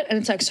T-shirt. And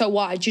it's like, so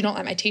why? Do you not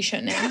like my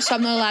T-shirt now? So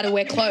I'm not allowed to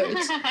wear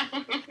clothes.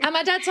 And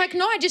my dad's like,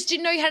 no, I just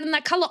didn't know you had it in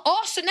that colour.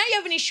 Oh, so now you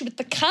have an issue with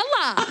the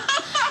colour.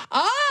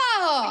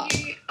 Oh.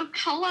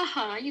 Colour,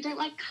 huh? You don't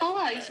like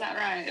colour, is that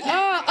right?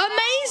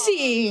 Oh,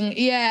 amazing.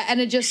 Yeah, and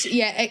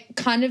it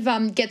kind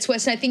of gets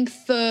worse. And I think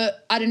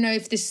I don't know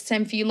if this is the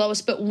same for you,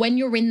 Lois, but when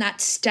you're in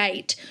that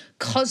state,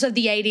 because of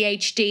the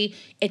ADHD,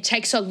 it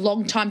takes a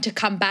long time to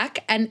come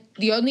back, and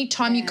the only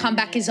time you come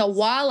back is a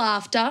while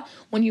after,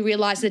 when you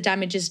realise the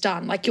damage is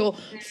done. Like you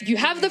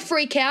have the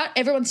freak out,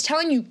 everyone's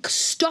telling you,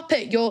 stop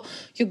it, you're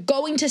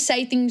going to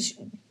say things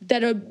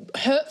that are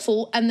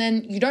hurtful, and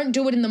then you don't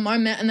do it in the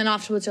moment, and then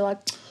afterwards you're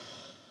like,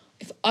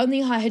 if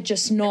only I had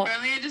just not. If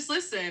only I just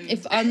listened.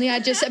 If only I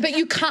just, but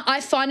you can't,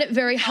 I find it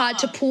very hard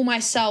to pull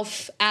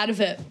myself out of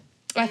it.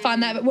 I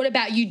find that, but what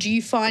about you? Do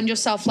you find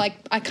yourself like,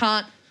 I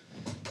can't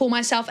pull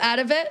myself out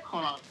of it?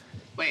 Hold on.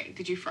 Wait,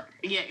 did you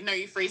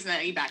you're freezing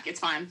that E back. It's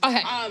fine.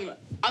 Okay. I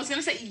was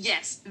going to say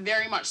yes,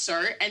 very much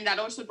so. And that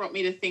also brought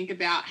me to think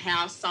about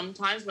how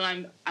sometimes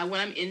when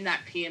I'm in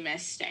that PMS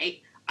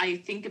state, I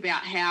think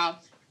about how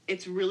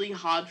it's really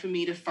hard for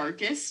me to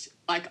focus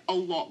like a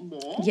lot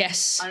more.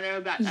 Yes. I know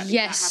about that.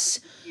 Yes.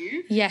 That happens to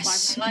you.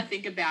 Yes. Like when I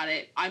think about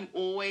it, I'm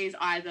always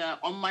either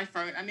on my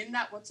phone. I'm in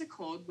that, what's it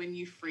called when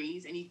you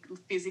freeze and you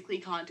physically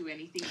can't do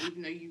anything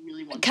even though you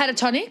really want to.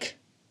 Catatonic?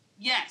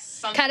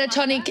 Yes.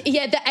 Catatonic,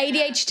 like the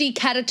ADHD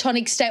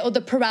catatonic state, or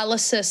the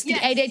paralysis, yes,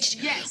 the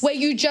ADHD, yes. where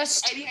you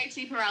just...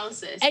 ADHD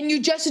paralysis. And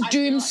you just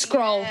doom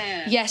scroll.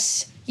 Yeah.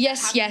 Yes. A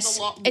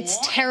lot more, it's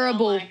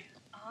terrible.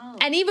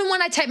 And even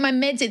when I take my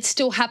meds, it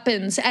still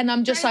happens. And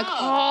I'm just like,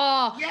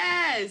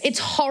 yes. It's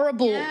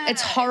horrible. Yeah,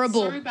 it's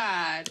horrible. It's so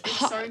bad. It's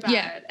so bad.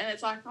 Yeah. And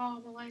it's like, oh,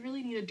 well, I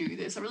really need to do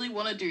this. I really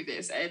want to do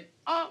this. And,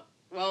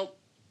 you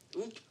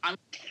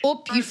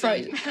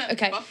froze.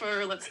 Okay.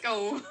 Buffer, let's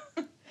go.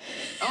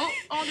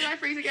 Oh, did I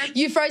freeze again?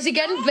 You froze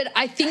again, but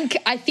I think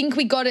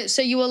we got it.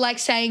 So you were like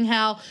saying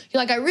how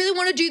you're like, I really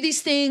want to do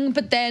this thing,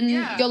 but then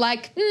you're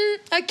like,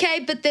 okay,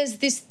 but there's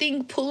this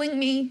thing pulling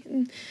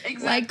me,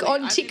 like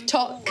on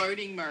TikTok. In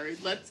loading mode.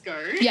 Let's go.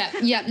 Yeah.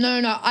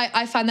 No.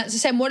 I find that's the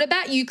same. What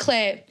about you,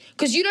 Claire?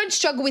 Because you don't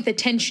struggle with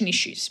attention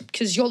issues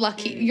because you're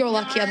lucky. You're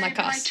lucky, unlike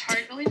us. I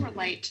totally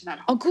relate to that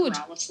whole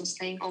paralysis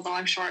thing. Although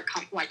I'm sure it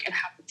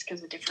happens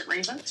because of different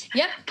reasons.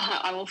 Yeah.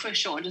 But I will for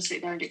sure just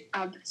sit there and do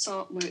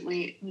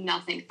absolutely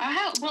nothing.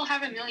 I will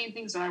have a million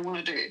things that I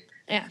want to do.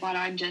 Yeah. But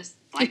I'm just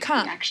like, the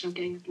action of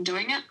getting up and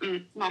doing it,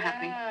 not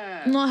happening.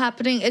 Not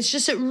happening. It's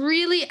just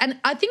and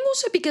I think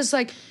also because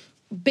like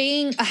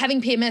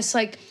having PMS,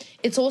 like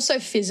it's also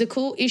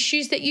physical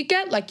issues that you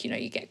get. Like,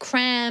 you get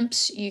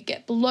cramps, you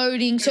get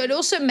bloating. So it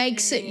also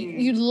makes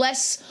you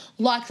less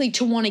likely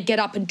to want to get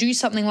up and do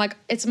something. Like,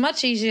 it's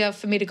much easier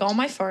for me to go on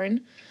my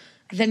phone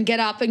than get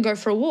up and go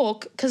for a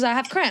walk because I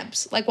have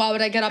cramps. Like, why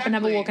would I get up and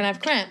have a walk and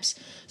have cramps?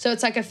 So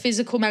it's like a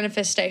physical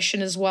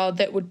manifestation as well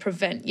that would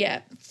prevent,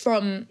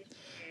 from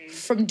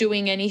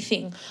doing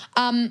anything.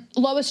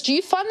 Lois, do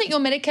you find that your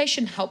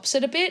medication helps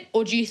it a bit,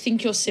 or do you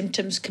think your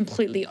symptoms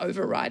completely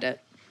override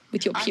it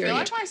with your period? I feel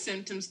like my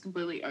symptoms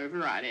completely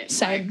override it.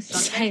 Same. Like,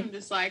 sometimes I'm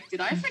just like, did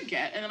I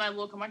forget? And then I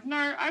look, I'm like,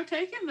 no, I've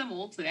taken them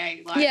all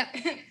today. Like,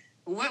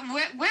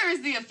 where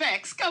is the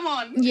effects? Come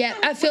on. Yeah,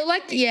 I feel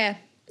like,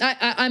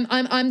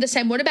 I'm the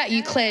same. What about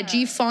you, Claire? Do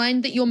you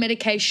find that your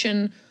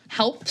medication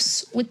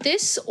helps with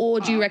this, or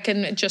do you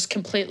reckon it just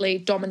completely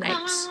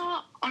dominates?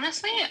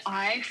 Honestly,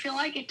 I feel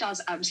like it does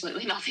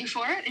absolutely nothing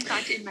for it. In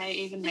fact, it may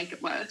even make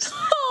it worse.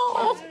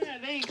 Oh, yeah,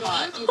 there you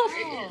go.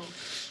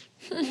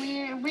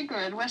 We're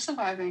good. We're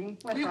surviving.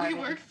 We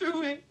work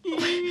through it.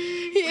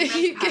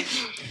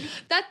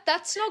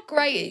 That's not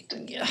great.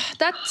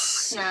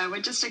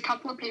 We're just a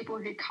couple of people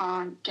who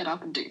can't get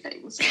up and do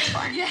things. It's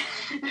fine.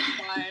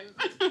 Fine.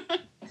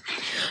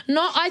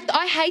 No,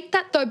 I hate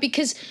that though,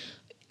 because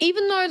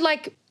even though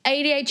like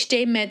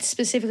ADHD meds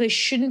specifically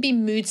shouldn't be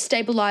mood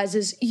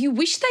stabilizers, you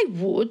wish they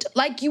would.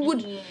 Like you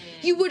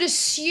would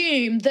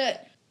assume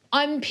that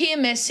I'm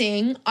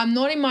PMSing, I'm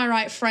not in my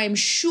right frame.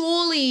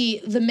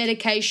 Surely the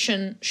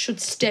medication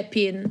should step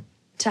in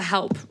to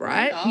help,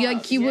 right?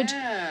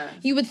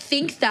 You would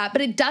think that,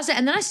 but it doesn't.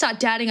 And then I start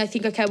doubting. I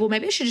think, okay, well,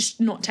 maybe I should just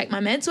not take my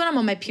meds when I'm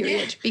on my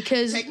period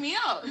because take me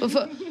out.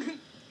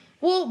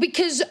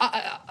 Because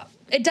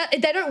they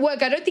don't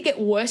work. I don't think it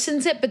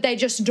worsens it, but they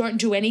just don't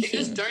do anything. They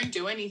just don't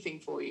do anything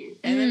for you.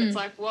 And then it's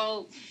like,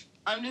 well,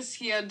 I'm just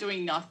here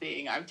doing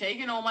nothing. I've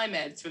taken all my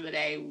meds for the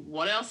day.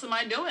 What else am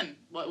I doing?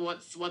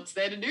 What's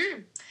there to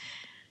do?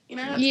 You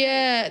know?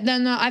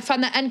 No, I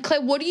find that. And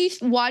Claire,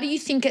 why do you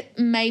think it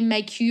may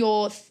make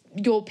your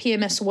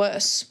PMS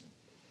worse?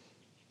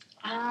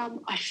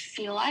 I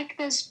feel like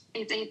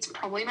it's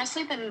probably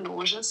mostly the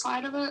nausea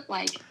side of it,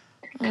 like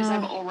because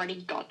I've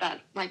already got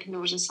that like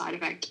nausea side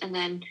effect, and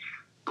then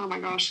oh my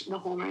gosh, the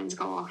hormones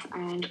go off,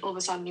 and all of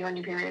a sudden you're on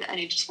your period and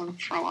you just want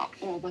to throw up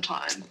all the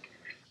time.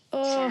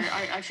 So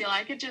I feel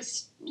like it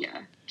just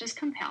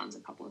compounds a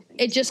couple of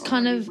things. It just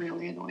kind of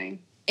really annoying.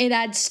 It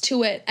adds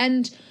to it,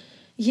 and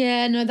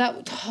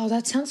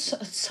that sounds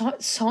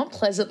so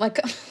unpleasant. Like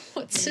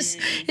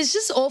it's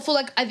just awful.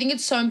 Like I think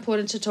it's so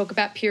important to talk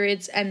about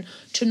periods and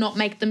to not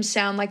make them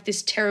sound like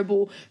this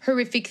terrible,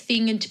 horrific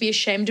thing and to be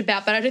ashamed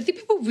about. But I don't think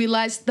people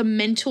realize the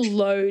mental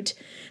load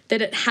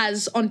that it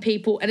has on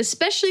people, and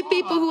especially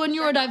people who are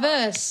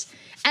neurodiverse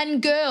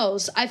and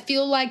girls. I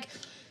feel like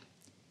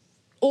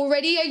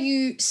already are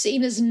you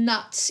seen as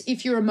nuts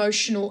if you're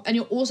emotional, and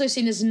you're also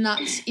seen as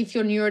nuts if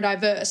you're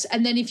neurodiverse.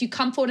 And then if you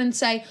come forward and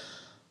say,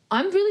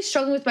 I'm really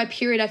struggling with my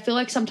period, I feel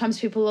like sometimes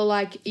people are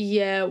like,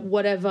 yeah,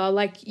 whatever.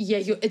 Like,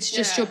 yeah, it's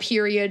just your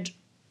period.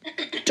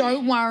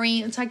 Don't worry.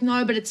 It's like,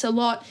 no, but it's a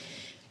lot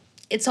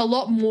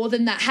more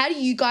than that. How do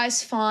you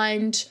guys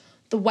find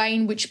the way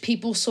in which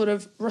people sort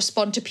of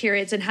respond to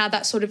periods and how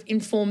that sort of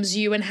informs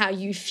you and how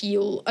you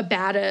feel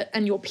about it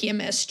and your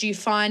PMS? Do you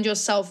find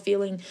yourself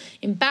feeling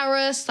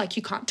embarrassed, like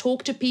you can't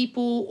talk to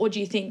people, or do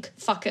you think,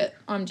 fuck it,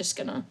 I'm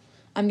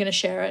gonna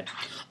share it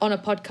on a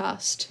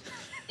podcast?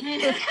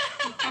 We've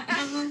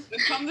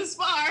come this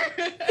far.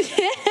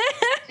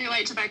 Too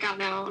late to back out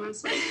now,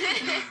 honestly.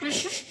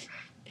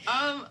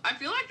 I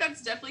feel like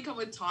that's definitely come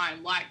with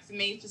time. Like for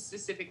me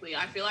specifically,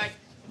 I feel like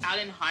out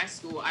in high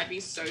school, I'd be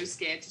so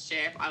scared to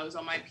share if I was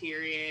on my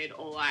period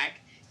or like,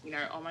 you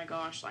know, oh my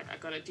gosh, like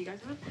do you guys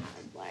have a pad?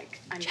 Like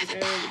I need to go to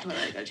the toilet,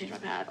 I gotta change my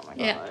pad. Oh my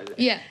God.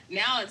 Yeah.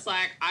 Now it's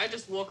like I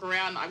just walk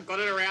around, I've got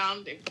it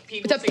around. If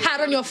people the pad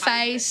on your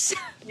face.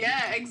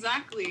 Yeah,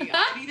 exactly.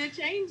 I need to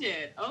change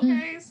it.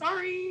 Okay,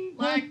 sorry.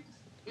 Like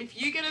if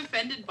you get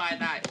offended by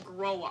that,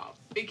 grow up,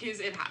 because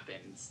it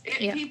happens.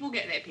 People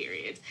get their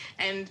periods,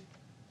 and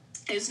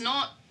it's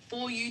not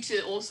for you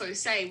to also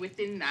say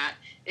within that,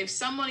 if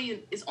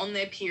somebody is on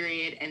their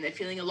period and they're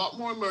feeling a lot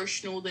more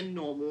emotional than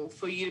normal,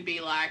 for you to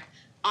be like,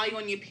 are you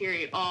on your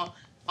period? Or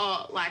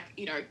like,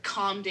 you know,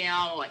 calm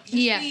down, or like just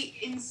be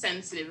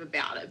insensitive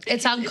about it.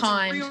 It's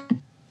unkind. It's a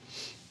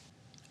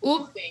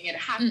real thing. It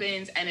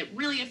happens and it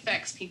really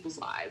affects people's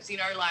lives, you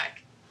know,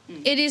 like.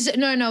 It is.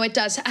 No, it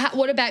does.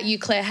 What about you,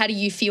 Claire? How do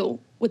you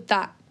feel with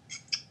that?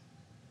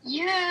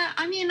 Yeah,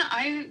 I mean,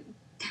 I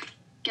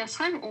guess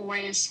I've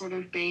always sort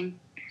of been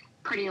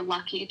pretty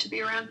lucky to be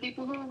around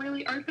people who are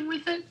really open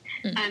with it.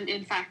 And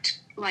in fact,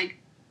 like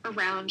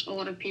around a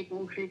lot of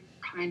people who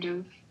kind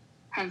of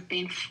have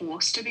been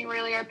forced to be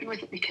really open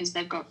with it because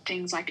they've got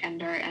things like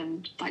endo,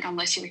 and like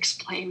unless you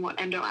explain what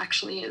endo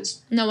actually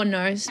is, no one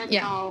knows. And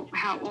how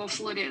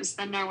awful it is,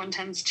 then no one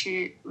tends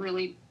to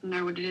really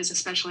know what it is,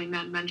 especially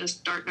men. Men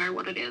just don't know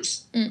what it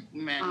is. And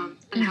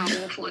how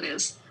awful it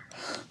is.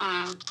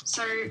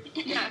 So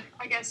yeah,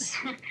 I guess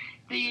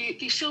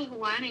the silver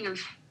lining of,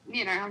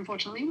 you know,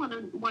 unfortunately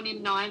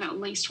at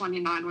least one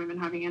in nine women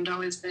having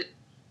endo is that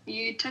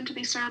you tend to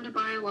be surrounded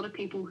by a lot of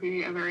people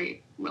who are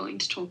very willing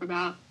to talk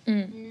about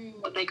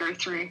what they go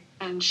through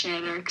and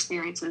share their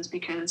experiences,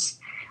 because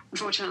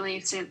unfortunately,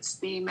 since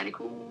the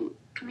medical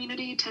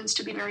community tends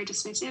to be very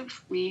dismissive,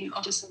 we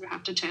just sort of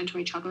have to turn to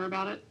each other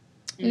about it.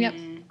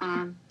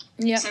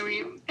 So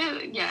we,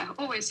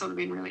 always sort of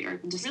been really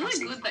open to discussing. It's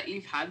really good that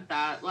you've had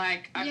that.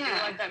 Like, I feel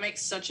like that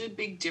makes such a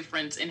big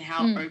difference in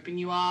how open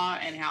you are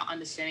and how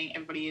understanding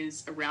everybody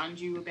is around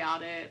you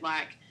about it.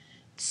 Like,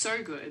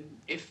 so good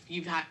if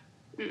you've had...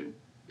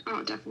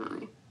 Oh,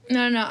 definitely.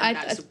 No,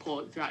 that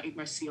support throughout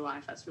most of your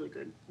life. That's really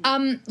good.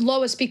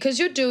 Lois, because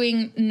you're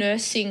doing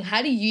nursing,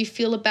 how do you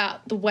feel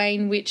about the way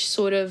in which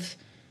sort of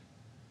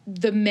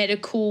the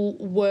medical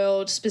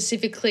world,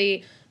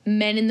 specifically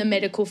men in the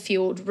medical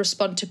field,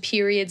 respond to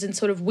periods, and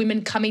sort of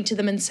women coming to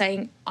them and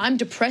saying, I'm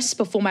depressed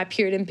before my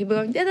period, and people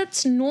going, yeah,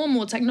 that's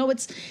normal. It's like, no,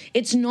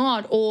 it's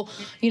not. Or,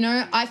 you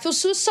know, I feel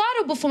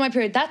suicidal before my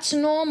period. That's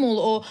normal.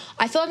 Or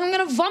I feel like I'm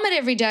going to vomit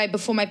every day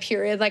before my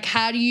period. Like,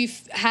 how do you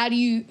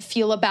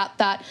feel about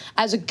that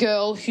as a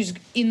girl who's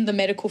in the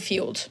medical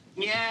field?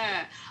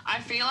 Yeah, I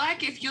feel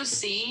like if you're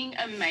seeing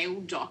a male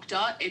doctor,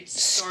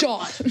 it's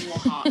Stop. so much more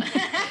hard.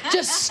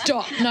 Just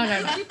stop. No.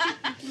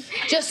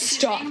 Just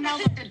stop.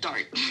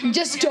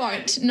 Just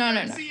don't.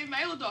 No. See a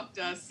male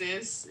doctor,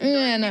 sis.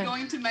 Yeah, Don't no. be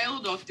going to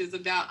male doctors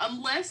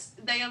unless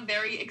they are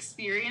very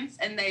experienced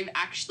and they've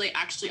actually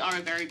are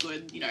a very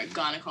good,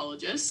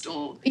 gynecologist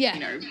or,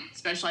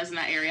 specialize in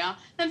that area,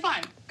 then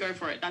fine, go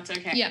for it. That's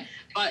okay. Yeah.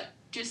 But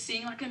just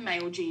seeing like a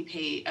male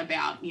GP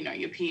about,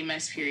 your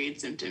PMS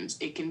period symptoms,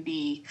 it can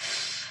be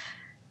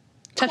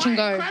touch and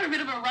go. Quite a bit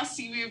of a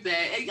rusty move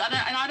there. And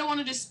I don't want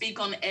to just speak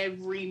on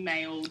every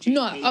male GP.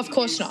 No, of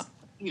course not.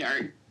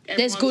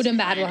 There's good and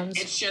bad ones.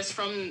 It's just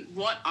from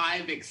what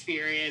I've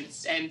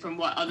experienced and from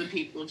what other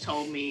people have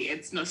told me,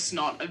 it's just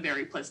not a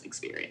very pleasant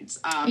experience.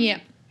 Yeah.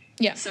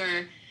 So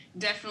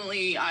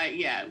definitely,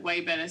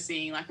 way better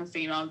seeing like a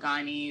female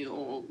gynae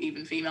or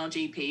even female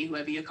GP,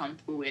 whoever you're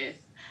comfortable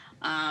with.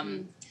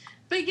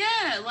 But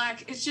yeah,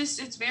 like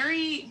it's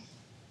very,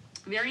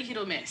 very hit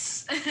or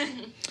miss.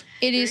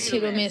 It is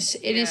hit or miss.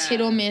 It is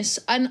hit or miss.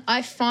 And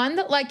I find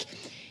that like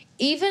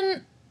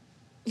even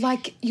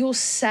like you'll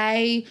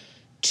say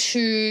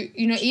to,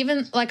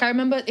 even like I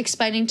remember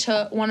explaining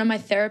to one of my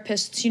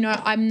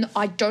therapists,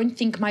 I don't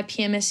think my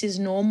PMS is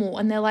normal.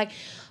 And they're like,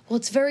 well,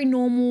 it's very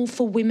normal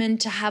for women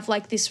to have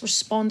like this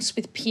response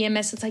with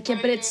PMS. It's like, yeah,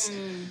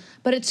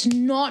 but it's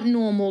not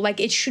normal.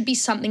 Like it should be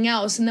something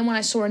else. And then when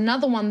I saw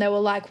another one, they were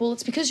like, well,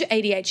 it's because you're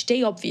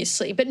ADHD,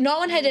 obviously. But no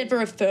one had ever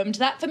affirmed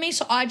that for me.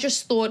 So I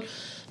just thought,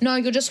 no,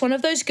 you're just one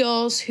of those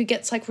girls who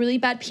gets like really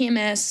bad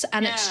PMS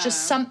and it's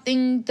just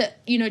something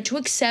that, to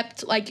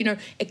accept, like,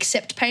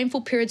 accept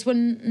painful periods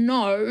when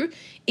no,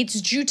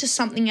 it's due to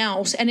something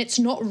else and it's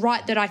not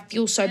right that I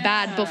feel so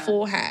bad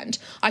beforehand.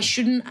 I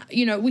shouldn't,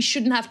 we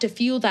shouldn't have to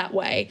feel that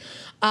way.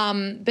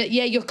 But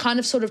yeah, you're kind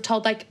of sort of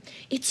told like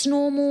it's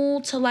normal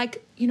to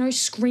like,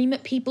 scream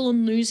at people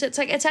and lose it. It's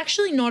like, it's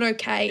actually not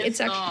okay. It's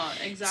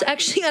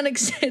actually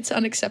it's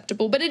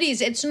unacceptable, but it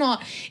is. It's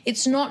not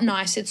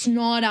nice. It's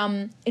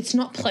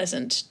not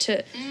pleasant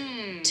to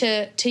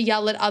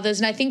yell at others.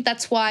 And I think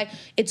that's why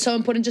it's so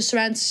important to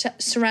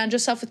surround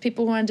yourself with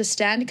people who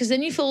understand, because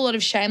then you feel a lot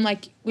of shame.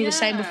 Like we were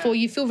saying before,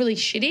 you feel really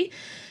shitty.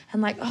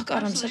 And like, oh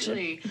God,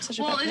 Absolutely. I'm such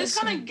a well, bad this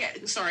person.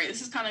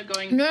 this is kind of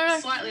going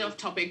slightly off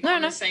topic, but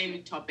on the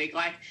same topic,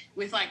 like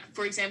with like,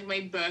 for example,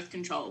 maybe birth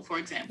control, for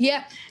example.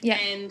 Yeah.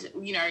 And,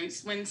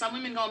 when some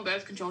women go on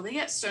birth control, they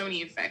get so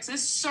many effects.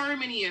 There's so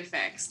many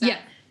effects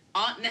that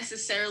aren't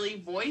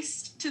necessarily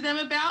voiced to them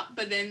about,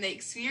 but then they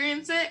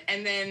experience it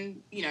and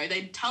then,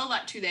 they tell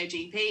that to their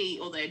GP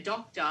or their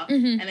doctor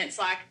and it's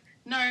like,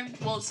 no,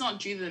 well, it's not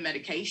due to the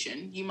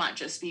medication. You might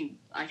just be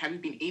like, have you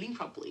been eating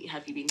properly?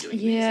 Have you been doing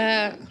this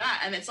and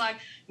that? And it's like,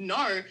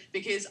 no,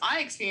 because I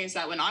experienced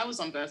that when I was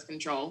on birth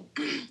control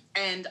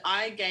and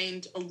I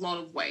gained a lot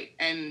of weight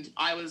and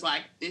I was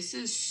like, this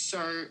is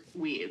so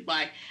weird.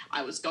 Like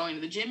I was going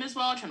to the gym as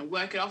well, trying to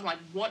work it off. I'm like,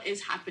 what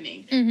is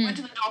happening? Went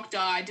to the doctor.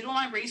 I did all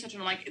my research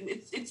and I'm like,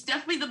 it's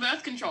definitely the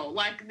birth control.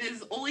 Like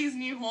there's all these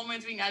new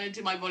hormones being added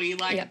to my body.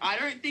 Like I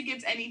don't think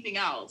it's anything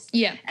else.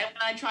 Yeah. And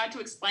when I tried to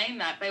explain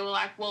that, they were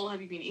like, well,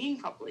 have you been eating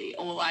properly?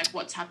 Or like,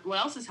 what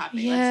else is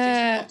happening?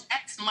 Let's just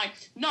X. I'm like,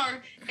 no,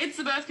 it's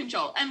the birth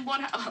control. And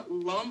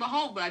lo and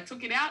behold, when I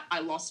took it out, I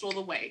lost all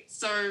the weight.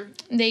 So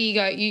there you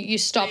go. You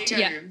stopped. No.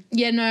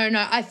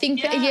 I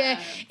think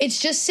that, it's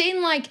just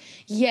seen like,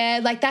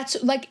 like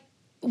that's like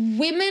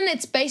women.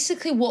 It's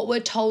basically what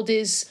we're told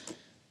is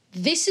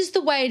this is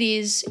the way it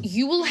is.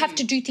 You will have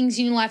to do things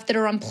in your life that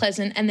are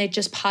unpleasant and they're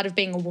just part of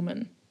being a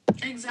woman.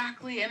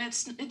 Exactly, and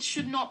it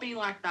should not be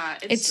like that.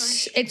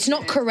 It's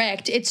not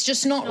correct. It's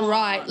just not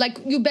right. Like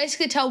you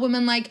basically tell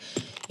women like,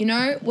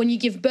 when you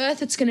give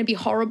birth, it's going to be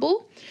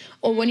horrible.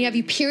 Or when you have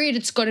your period,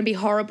 it's going to be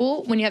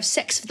horrible. When you have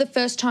sex for the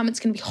first time, it's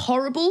going to be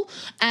horrible.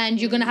 And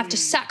you're going to have to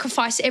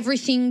sacrifice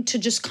everything to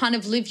just kind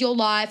of live your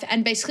life.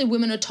 And basically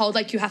women are told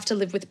like you have to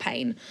live with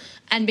pain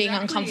and being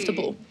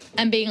uncomfortable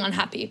and being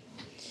unhappy.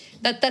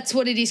 That's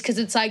what it is, because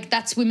it's like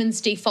that's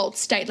women's default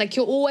state. Like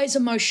you're always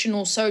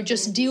emotional, so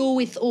just deal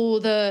with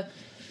all the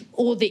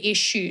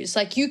issues.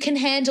 Like you can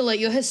handle it.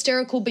 You're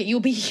hysterical, but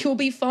you'll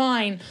be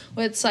fine.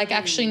 Where it's like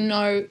actually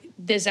no,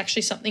 there's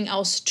actually something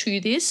else to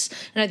this,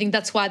 and I think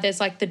that's why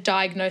there's like the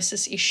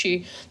diagnosis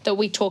issue that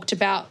we talked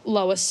about,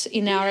 Lois,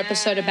 in our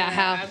episode about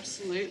how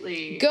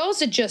absolutely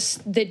girls are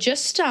they're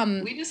just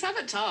we just have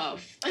it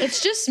tough. It's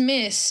just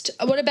missed.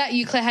 What about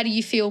you, Claire? How do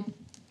you feel?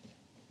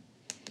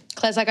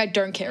 Claire's like, I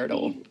don't care at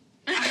all.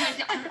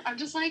 I'm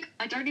just like,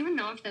 I don't even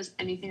know if there's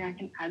anything I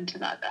can add to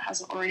that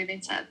hasn't already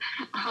been said.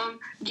 I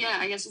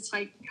guess it's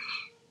like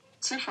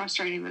so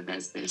frustrating that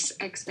there's this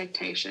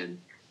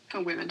expectation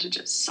for women to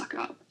just suck it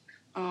up.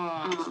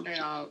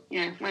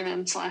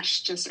 Women /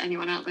 just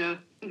anyone out there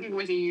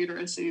with a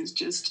uterus who's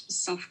just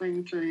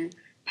suffering through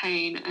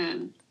pain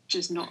and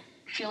just not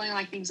feeling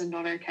like things are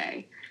not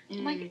okay.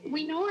 Like,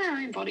 we know our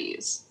own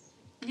bodies.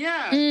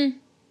 If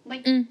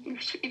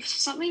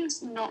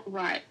something's not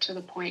right to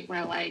the point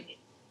where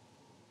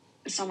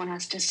someone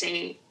has to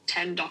see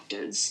 10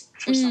 doctors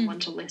for someone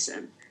to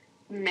listen,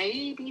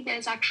 maybe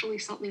there's actually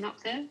something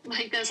up there.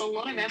 Like, there's a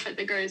lot of effort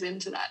that goes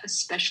into that,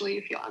 especially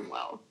if you're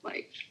unwell.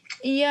 Like,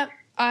 yeah,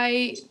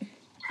 I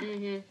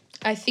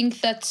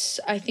think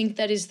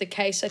that is the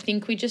case. I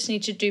think we just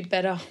need to do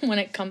better when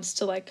it comes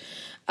to like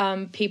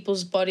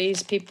people's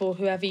bodies, people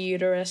who have a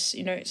uterus,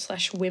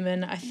 /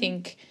 women. I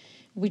think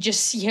we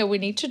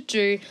need to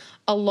do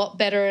a lot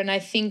better. And I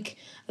think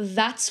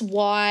that's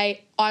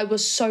why I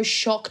was so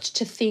shocked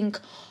to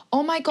think,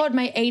 oh my God,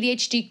 my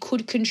ADHD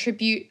could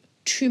contribute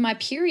to my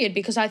period,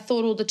 because I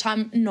thought all the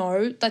time,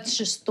 no, that's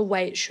just the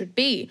way it should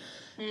be.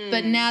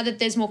 But now that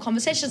there's more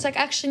conversation, it's like,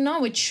 actually,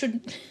 no, it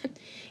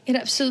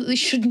absolutely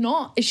should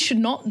not. It should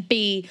not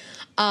be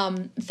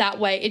that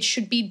way. It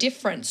should be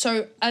different.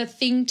 So a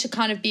thing to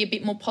kind of be a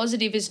bit more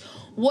positive is,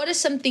 what are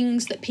some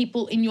things that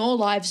people in your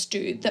lives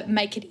do that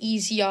make it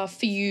easier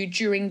for you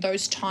during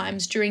those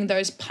times, during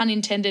those pun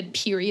intended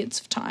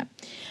periods of time?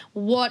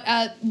 What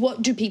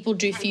do people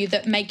do for you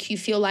that make you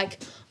feel like,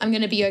 I'm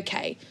going to be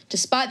okay?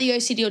 Despite the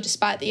OCD or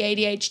despite the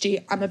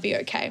ADHD, I'm going to be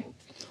okay.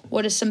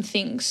 What are some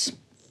things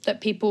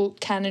that people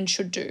can and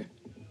should do?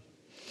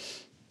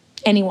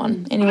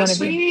 Anyone of you?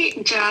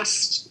 Honestly,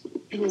 just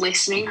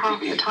listening half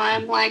the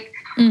time. Like,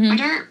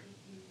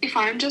 if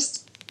I'm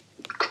just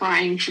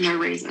crying for no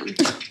reason,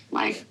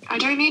 like, I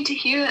don't need to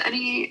hear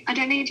I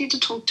don't need you to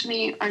talk to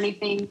me or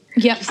anything.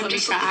 Yep. Just let me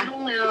cry. It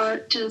all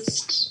out.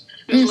 Just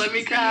let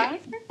me cry.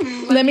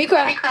 Let me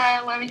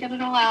cry. Let me get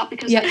it all out,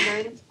 because I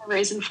know there's no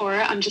reason for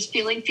it. I'm just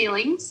feeling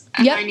feelings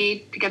and I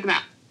need to get them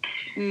out.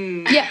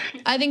 Yeah,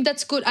 I think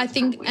that's good. I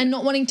think, and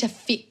not wanting to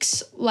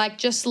fix, like,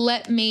 just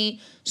let me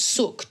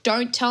sook.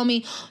 Don't tell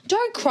me,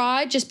 don't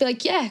cry. Just be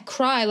like, yeah,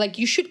 cry. Like,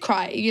 you should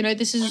cry.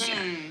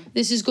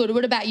 This is good.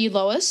 What about you,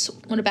 Lois?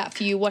 What about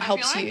for you? What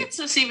helps you? I feel like it's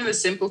just even the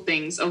simple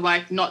things of,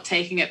 like, not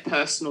taking it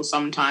personal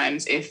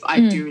sometimes if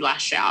I do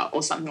lash out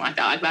or something like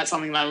that. Like, that's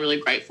something that I'm really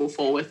grateful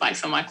for with, like,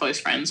 some of my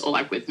close friends, or,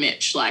 like, with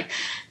Mitch. Like,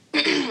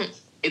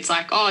 it's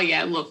like, oh,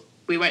 yeah, look,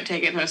 we won't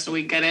take it personal.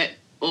 We get it.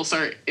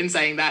 Also, in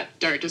saying that,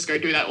 don't just go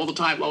do that all the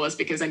time, Lois,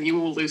 because then you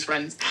will lose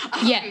friends.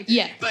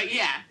 Yeah. But,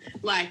 yeah,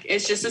 like,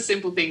 it's just the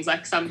simple things.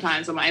 Like,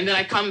 sometimes I'm like, and then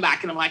I come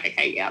back and I'm like,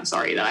 okay, yeah, I'm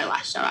sorry that I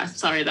lashed out. I'm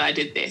sorry that I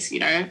did this,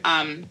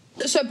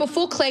 So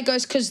before Claire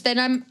goes, because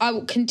then I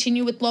will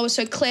continue with Lois.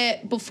 So,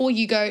 Claire, before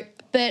you go,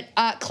 but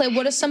Claire,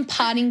 what are some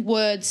parting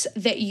words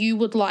that you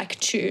would like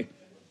to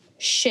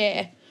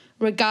share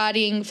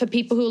regarding, for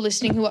people who are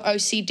listening who are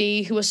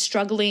OCD, who are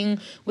struggling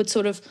with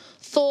sort of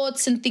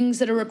thoughts and things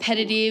that are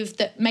repetitive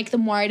that make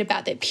them worried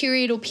about their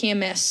period or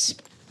PMS?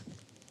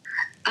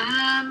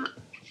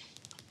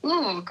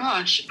 Oh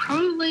gosh,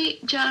 probably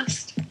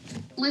just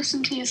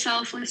listen to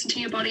yourself, listen to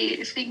your body.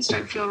 If things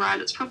don't feel right,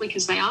 it's probably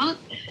because they aren't.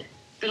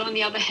 But on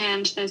the other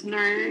hand, there's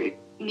no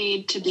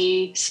need to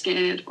be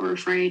scared or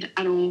afraid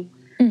at all.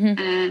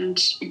 And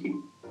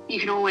you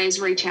can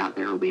always reach out.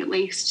 There will be at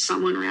least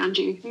someone around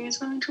you who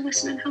is willing to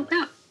listen and help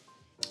out.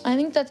 I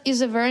think that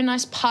is a very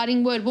nice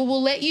parting word. Well,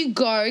 we'll let you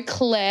go,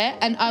 Claire,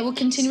 and I will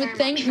continue with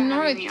thank you.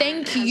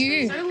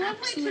 It's so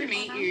lovely to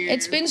meet you.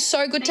 It's been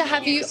so good to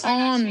have you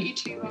on.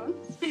 Nice to meet you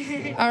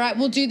too, All right,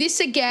 we'll do this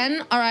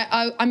again. All right,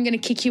 I'm going to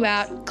kick you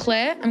out,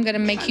 Claire. I'm going to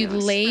make you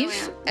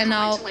leave, and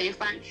I'll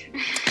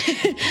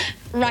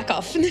rack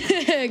off. Go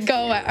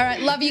away. All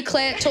right, love you,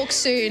 Claire. Talk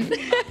soon.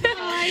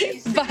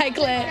 Bye,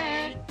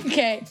 Claire.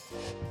 Okay.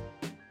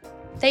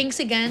 Thanks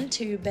again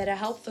to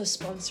BetterHelp for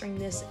sponsoring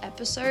this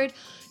episode.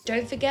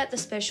 Don't forget the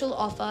special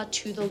offer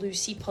to the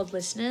Lucy Pod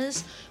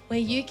listeners, where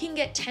you can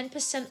get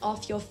 10%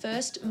 off your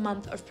first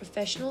month of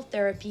professional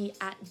therapy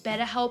at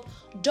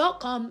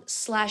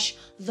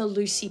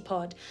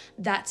betterhelp.com/thelucypod.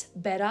 That's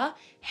better,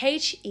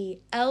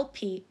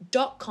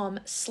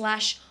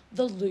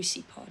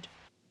 HELP.com/thelucypod.